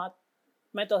and it's not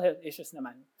mental health issues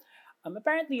naman.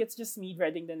 Apparently, it's just me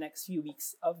dreading the next few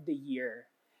weeks of the year.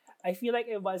 I feel like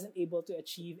I wasn't able to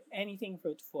achieve anything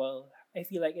fruitful. I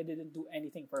feel like I didn't do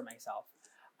anything for myself.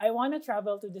 I want to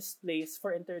travel to this place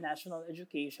for international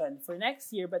education for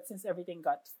next year, but since everything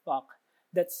got fucked,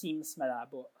 that seems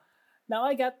malabo. Now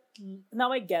I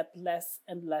get less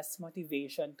and less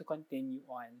motivation to continue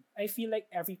on. I feel like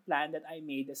every plan that I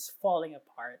made is falling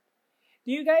apart.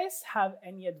 Do you guys have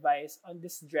any advice on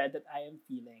this dread that I am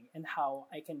feeling and how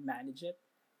I can manage it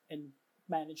and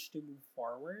manage to move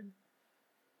forward?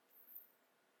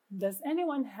 Does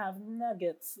anyone have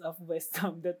nuggets of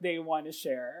wisdom that they want to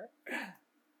share?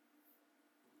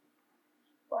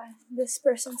 Wow, this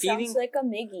person Feeling- sounds like a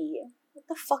Miggy. What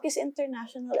the fuck is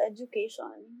international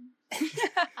education?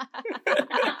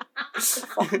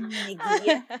 Fucking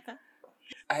Miggy.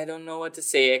 I don't know what to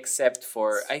say except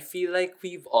for, I feel like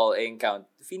we've all encountered,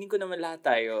 feeling ko naman lahat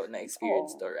tayo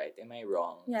na-experience to, right? Am I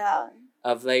wrong? Yeah.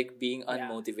 Of like being Yeah.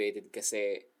 unmotivated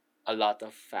kasi a lot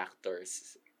of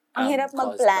factors Ang hirap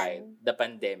caused by mag-plan. the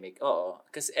pandemic. Oo.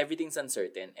 Because everything's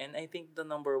uncertain. And I think the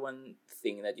number one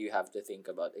thing that you have to think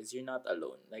about is you're not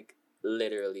alone. Like,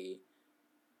 literally,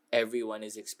 everyone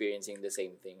is experiencing the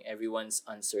same thing. Everyone's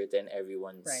uncertain.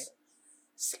 Everyone's Right.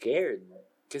 scared.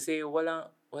 Kasi walang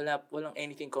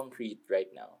anything concrete right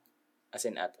now. As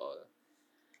in at all.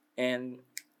 And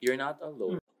you're not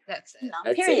alone. That's it.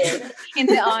 That's Period. it. In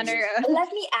the honor of Let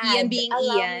me add. Ian being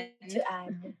allow Ian. me to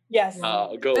add. Yes.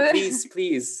 Go. Please,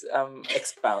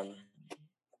 expound.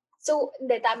 So,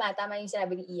 hindi, tama yung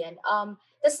sinabi ni Ian.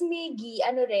 Tas Miggy,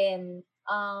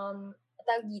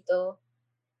 tawag dito,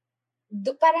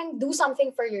 parang do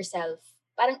something for yourself.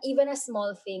 Parang even a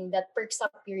small thing that perks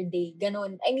up your day.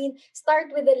 Ganon. I mean,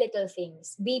 start with the little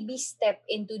things. Baby step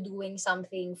into doing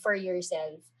something for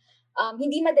yourself.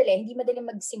 Hindi madali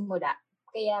magsimula.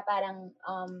 Kaya parang,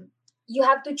 you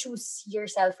have to choose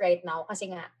yourself right now.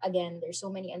 Kasi nga, again, there's so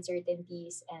many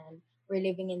uncertainties and we're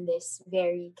living in this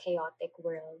very chaotic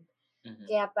world.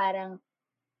 Kaya parang,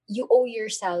 you owe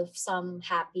yourself some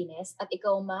happiness at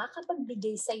ikaw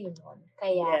makakapagbigay sa'yo nun.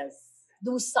 Kaya,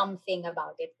 do something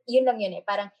about it. Yun lang yun eh.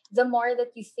 Parang, the more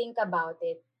that you think about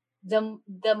it,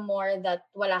 the more that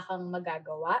wala kang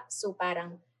magagawa. So,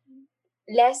 parang,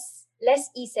 less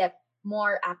isip,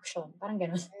 more action. Parang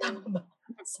ganun. Tama ba?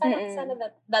 Sana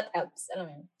that helps. Alam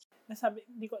mo yun?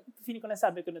 Feeling ko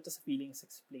nasabi ko na to sa Feelings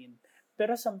Explained.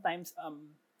 Pero sometimes,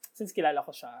 since kilala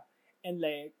ko siya, and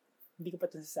like, hindi ko pa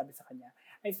ito nasasabi sa kanya,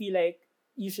 I feel like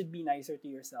you should be nicer to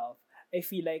yourself. I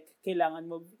feel like kailangan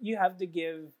mo, you have to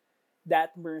give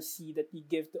that mercy that you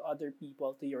give to other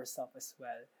people to yourself as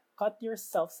well. Cut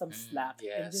yourself some slack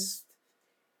and just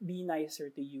be nicer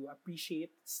to you.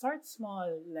 Start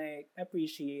small, like,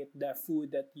 appreciate the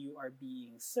food that you are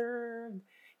being served,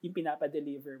 yung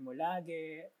pinapa-deliver mo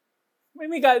lagi. Oh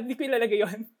my God, hindi ko ilalagay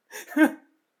yun.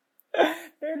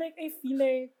 Pero like, I feel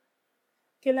like,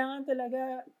 kailangan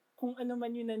talaga, kung ano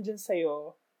man yun nandyan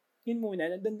sa'yo, yun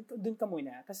muna, dun ka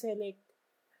muna. Kasi like,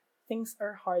 things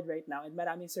are hard right now and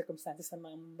maraming circumstances na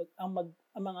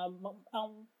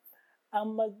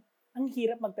ang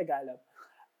hirap magtagalog.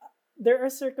 There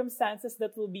are circumstances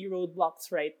that will be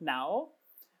roadblocks right now.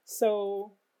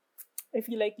 So, I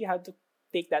feel like you have to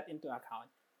take that into account.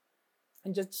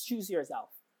 And just choose yourself.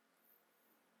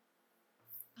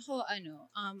 Ako,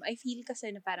 I feel kasi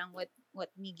na parang what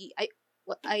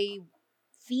I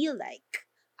feel like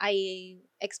I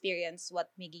experienced what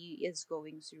Miggy is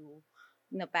going through,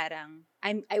 na parang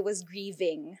I was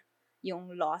grieving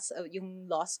yung loss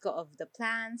ko of the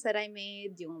plans that I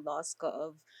made, yung loss ko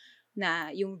of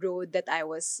yung road that I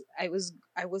was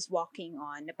walking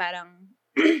on, na parang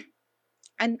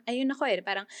and ayun ako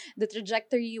parang the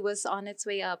trajectory was on its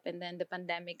way up and then the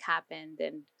pandemic happened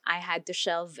and I had to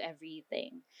shelve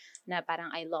everything. Na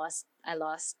parang I lost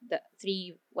the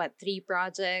three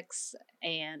projects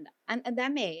and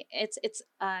dami. It's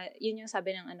yun yung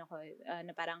sabi ng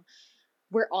na parang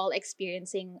we're all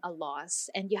experiencing a loss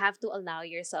and you have to allow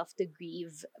yourself to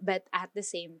grieve, but at the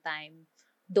same time,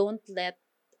 don't let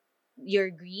your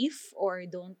grief or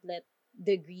don't let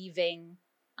the grieving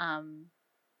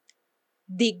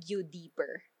dig you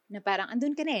deeper. Na parang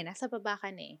andun ka na nasa baba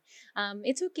ka na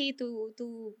it's okay to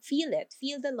feel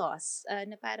the loss.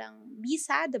 Na parang be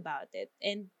sad about it.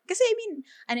 And kasi I mean,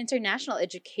 an international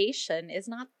education is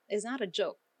not a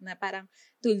joke. Na parang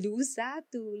to lose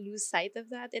sight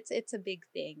of that, it's a big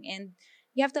thing. And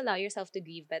you have to allow yourself to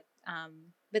grieve, but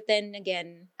then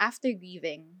again, after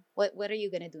grieving, what are you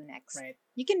gonna do next? Right.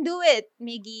 You can do it,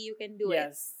 Miggy. You can do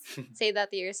it. Yes. Say that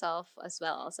to yourself as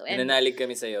well. Also, and Nananalig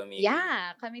kami sa'yo, Miggy.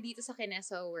 yeah, kami dito sa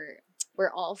Kineso,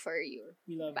 we're all for you.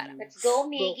 We love Parang, you. Let's go,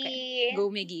 Miggy. Go,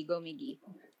 Miggy. Go, Miggy.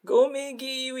 Go,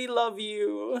 Miggy! We love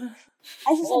you!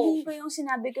 Ay, sasabihin ko yung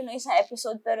sinabi ko ng isang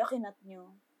episode pero kinat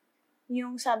nyo.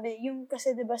 Yung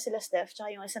kasi diba sila Steph,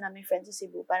 tsaka yung isa naming friends sa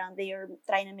Cebu, parang they are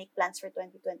trying to make plans for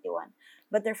 2021.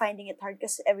 But they're finding it hard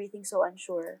kasi everything's so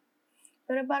unsure.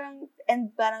 Pero parang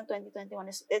 2021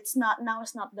 it's not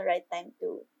the right time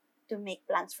to make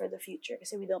plans for the future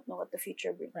kasi we don't know what the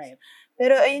future brings. Right.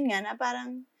 Pero ayun nga na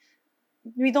parang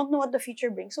we don't know what the future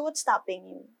brings. So what's stopping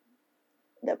you?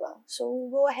 Diba? So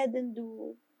go ahead and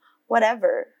do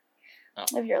whatever.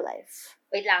 Live your life.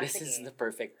 Wait lang, This sige. is the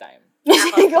perfect time.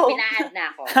 Ako, pina-add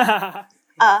na ako.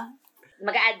 Ah.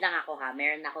 Mag-a-add lang ako ha.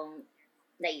 Meron akong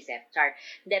naisip. Char.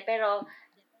 Hindi, pero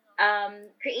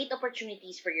create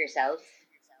opportunities for yourself.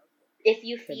 If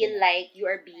you feel like you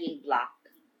are being blocked,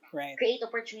 Right. create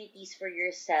opportunities for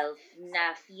yourself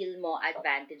na feel mo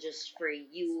advantages for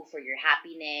you, for your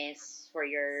happiness, for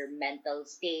your mental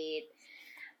state.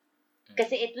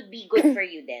 Kasi it would be good for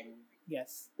you then.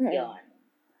 Yes. Yun.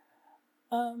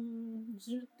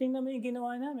 Tingnan mo yung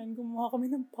ginawa namin. Gumawa kami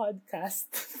ng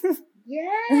podcast.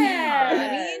 Yeah! I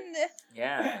mean,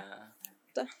 Yeah.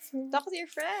 talk to your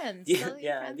friends. Yeah, Tell your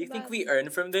yeah. friends Do you think about we it. earn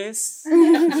from this?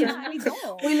 Yeah, we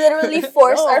don't. We literally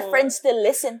force No. our friends to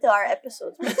listen to our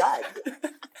episodes. My God.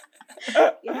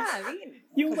 Yeah, I mean,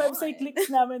 Yung come website on.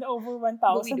 clicks namin over But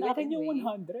we 1,000. do it Akin yung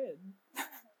anyway. 100.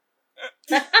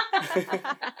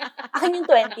 Akin yung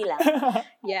 20 lang.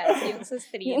 Yes, yung sa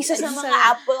stream. Yung isa sa Yung mga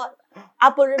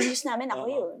Apple reviews namin, ako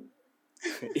Oo. yun.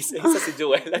 Isa si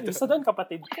Joel. Isa doon,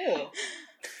 kapatid ko.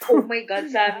 Oh my God,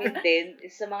 sa amin din,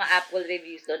 sa mga Apple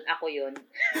reviews doon, ako yun.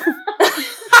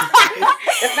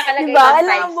 Tapos nakalagay Diba? doon 5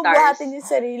 Kailangan stars. bubuhatin yung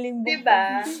sariling buhay.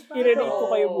 Diba? I-relate ko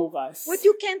Oo. kayo bukas. What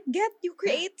you can't get, you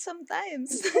create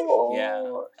sometimes. Oo. Yeah.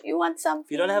 You want something.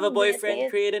 If you don't have a boyfriend, get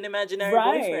it. create an imaginary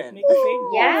Right. boyfriend. Make a fake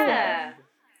Yeah.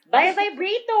 Buy a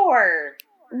vibrator.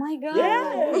 Oh my God.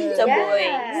 Yeah. Who needs a boy?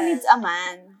 Yes. Who needs a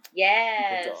man?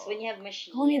 Yes. Ito. When you have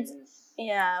machines. Who needs-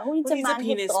 Yeah. Who needs Who a needs a man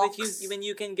penis who talks? when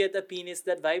you can get a penis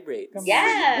that vibrates? Come on.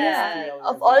 Yeah.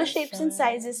 Of all shapes and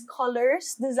sizes,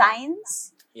 colors,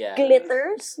 designs, Yeah.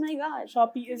 glitters. My gosh.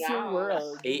 Shopee is your Yeah.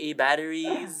 world. AA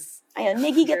batteries. Ayun,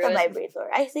 Miggy, get a Girl. vibrator.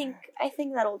 I think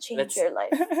that'll change Let's- your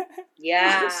life.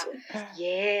 Yeah.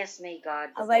 Yes, my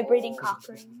God. A vibrating Oo. cock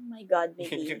ring. My God,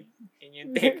 Miggy. And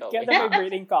you take Get away. a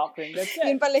vibrating cock ring. That's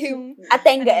Yun it. pala yung... A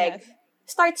tenga egg.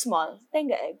 Start small.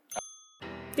 Tenga egg.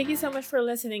 Thank you so much for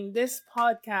listening. This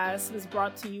podcast was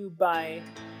brought to you by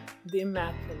the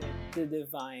Immaculate, the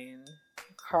Divine,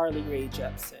 Carly Rae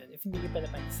Jepsen. If hindi niyo pa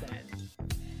napansin,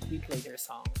 we played her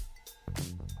song.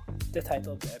 The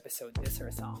title of the episode is her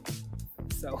song.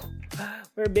 So,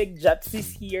 we're big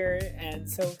Jepsies here, and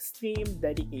so stream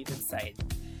dedicated side.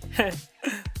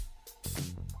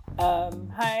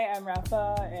 Hi, I'm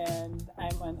Rafa, and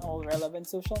I'm on all relevant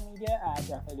social media at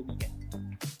Rafa Lubigan.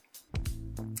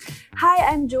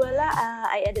 Hi, I'm Joella.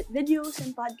 I edit videos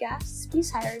and podcasts. Please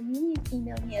hire me.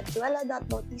 Email me at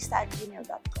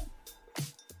joella.bautista@gmail.com.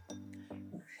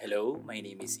 Hello, my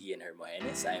name is Ian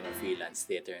Hermogenes. I'm a freelance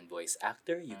theater and voice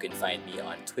actor. You can find me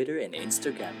on Twitter and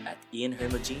Instagram at Ian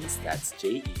Hermogenes. That's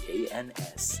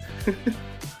JEANS.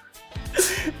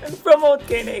 Promote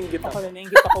kayo na ingit Ako ako. rin,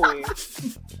 nainggit ako eh.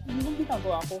 Ano bang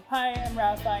ginagawa ko? Hi, I'm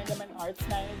Rafa, and I'm an arts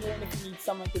manager, and if you need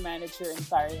someone to manage your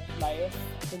entire life,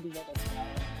 hindi na that's now.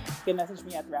 You can message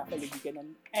me at Rafa Lubigan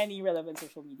on any relevant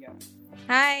social media.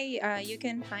 Hi, you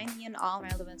can find me on all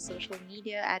relevant social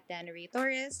media at Danary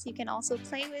Torres. You can also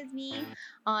play with me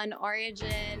on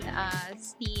Origin,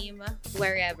 Steam,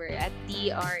 wherever at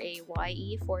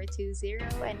DRAYE420.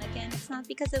 And again, it's not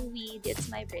because of weed, it's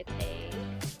my birthday.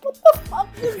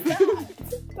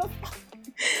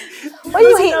 Why do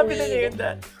you hate Sinabi na niya weed? yun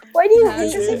that. Why do you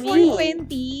Kasi hate weed?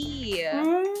 420.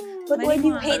 But why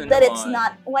do you Mali hate mo. that it's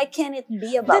not? Why can't it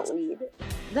be about weed?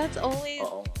 That's always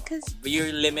Oo. because But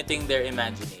you're limiting their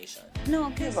imagination. no,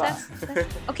 because Diba? that's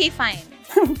okay. Fine,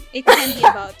 it can be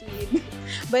about weed,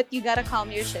 but you gotta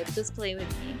calm your shit. Just play with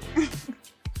me.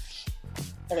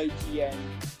 Okay, Gian,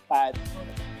 Pat,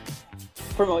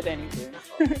 promote anything.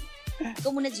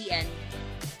 Ikaw muna, Gian.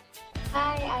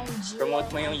 Hi, I'm Gia. Promote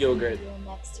mo yung yogurt. Your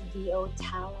next VO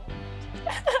talent.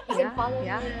 You can follow me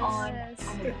on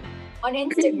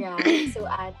Instagram, so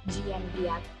at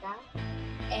GNBiatra.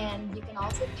 And you can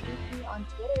also tweet me on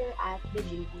Twitter at The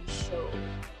JB Show.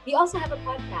 We also have a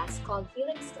podcast called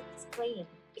Feelings Explained.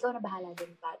 Ikaw na bahala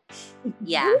din, Pat.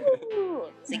 Yeah.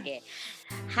 Sige.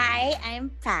 Hi,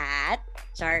 I'm Pat.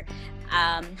 Char.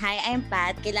 Hi, I'm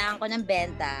Pat. Kailangan ko ng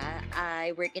benta.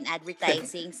 I work in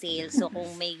advertising, sales. So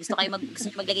kung may gusto kayo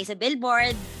maglagay sa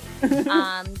billboard,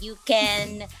 you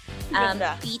can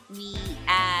Ganda. tweet me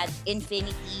at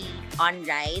Infinity on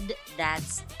Ride.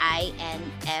 That's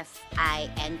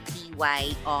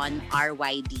INFINTY on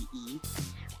RYDE.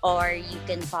 Or you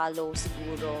can follow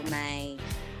siguro my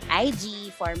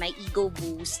IG for my ego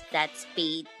boost. That's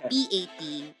PAT.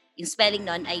 Yung spelling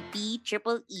nun ay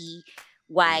PEEYTEE.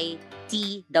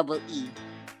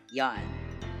 Yon.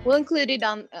 We'll include it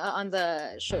on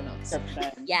the show notes.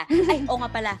 Yeah. Ay, oo nga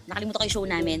pala. Nakalimutan ko yung show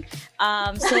namin.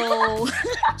 So,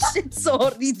 shit,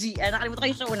 sorry, Gia. Nakalimutan ko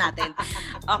yung show natin.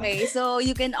 Okay, so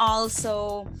you can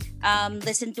also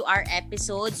listen to our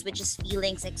episodes, which is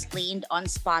Feelings Explained on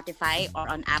Spotify or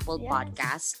on Apple Yes.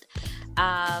 Podcast.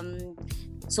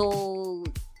 So,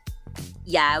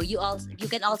 yeah, you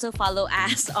can also follow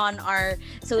us on our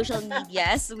social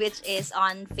medias, which is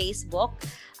on Facebook,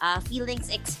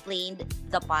 Feelings Explained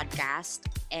the podcast,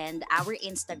 and our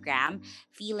Instagram,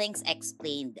 Feelings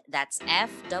Explained. That's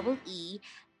FEELINGS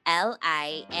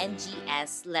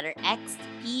letter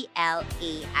XPLAINED.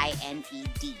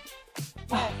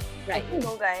 Right. You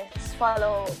know, guys.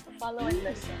 Follow and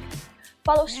listen.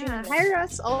 Follow stream. Yeah, hire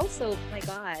us also. My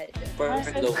God.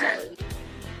 Perfect local.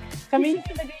 Kami yung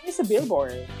pinagay niyo sa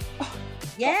billboard.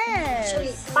 Yes.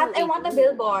 Actually, Pat, I want a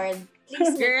billboard.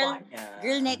 Please make Girl. one. Yeah.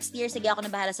 Girl, next year, sige ako na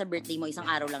bahala sa birthday mo. Isang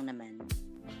araw lang naman.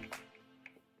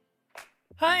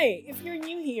 Hi, if you're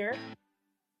new here.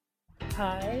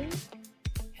 Hi.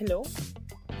 Hello?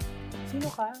 Sino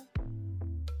ka?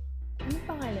 Ano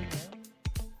pangalan mo?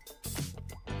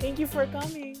 Thank you for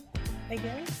coming, I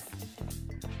guess.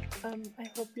 I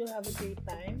hope you'll have a great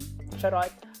time. Charot.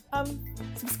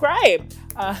 Subscribe!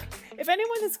 If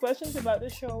anyone has questions about the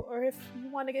show or if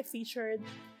you want to get featured,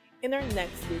 in our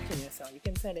next Dear Kineso. You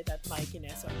can send it at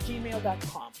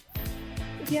mykineso@gmail.com.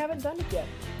 If you haven't done it yet,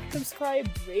 subscribe,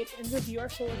 rate, and review our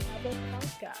show on Apple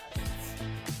Podcasts.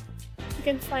 You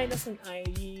can find us on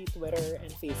IG, Twitter,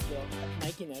 and Facebook at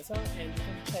mykineso, and you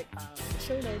can check the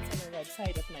show notes on our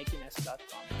website at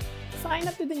mykineso.com. Sign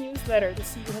up to the newsletter to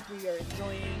see what we are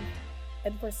enjoying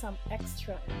and for some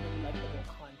extra and delectable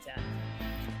content.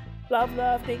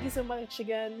 Love. Thank you so much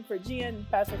again for Gian and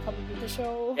Pat for coming to the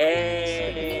show.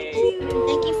 Hey!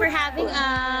 Thank you for having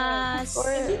us.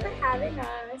 Thank you for having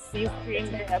us. Please stream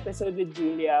the episode with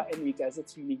Julia Enriquez.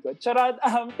 It's really good. Charot.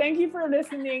 Thank you for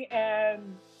listening,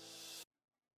 and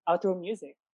outro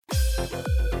music.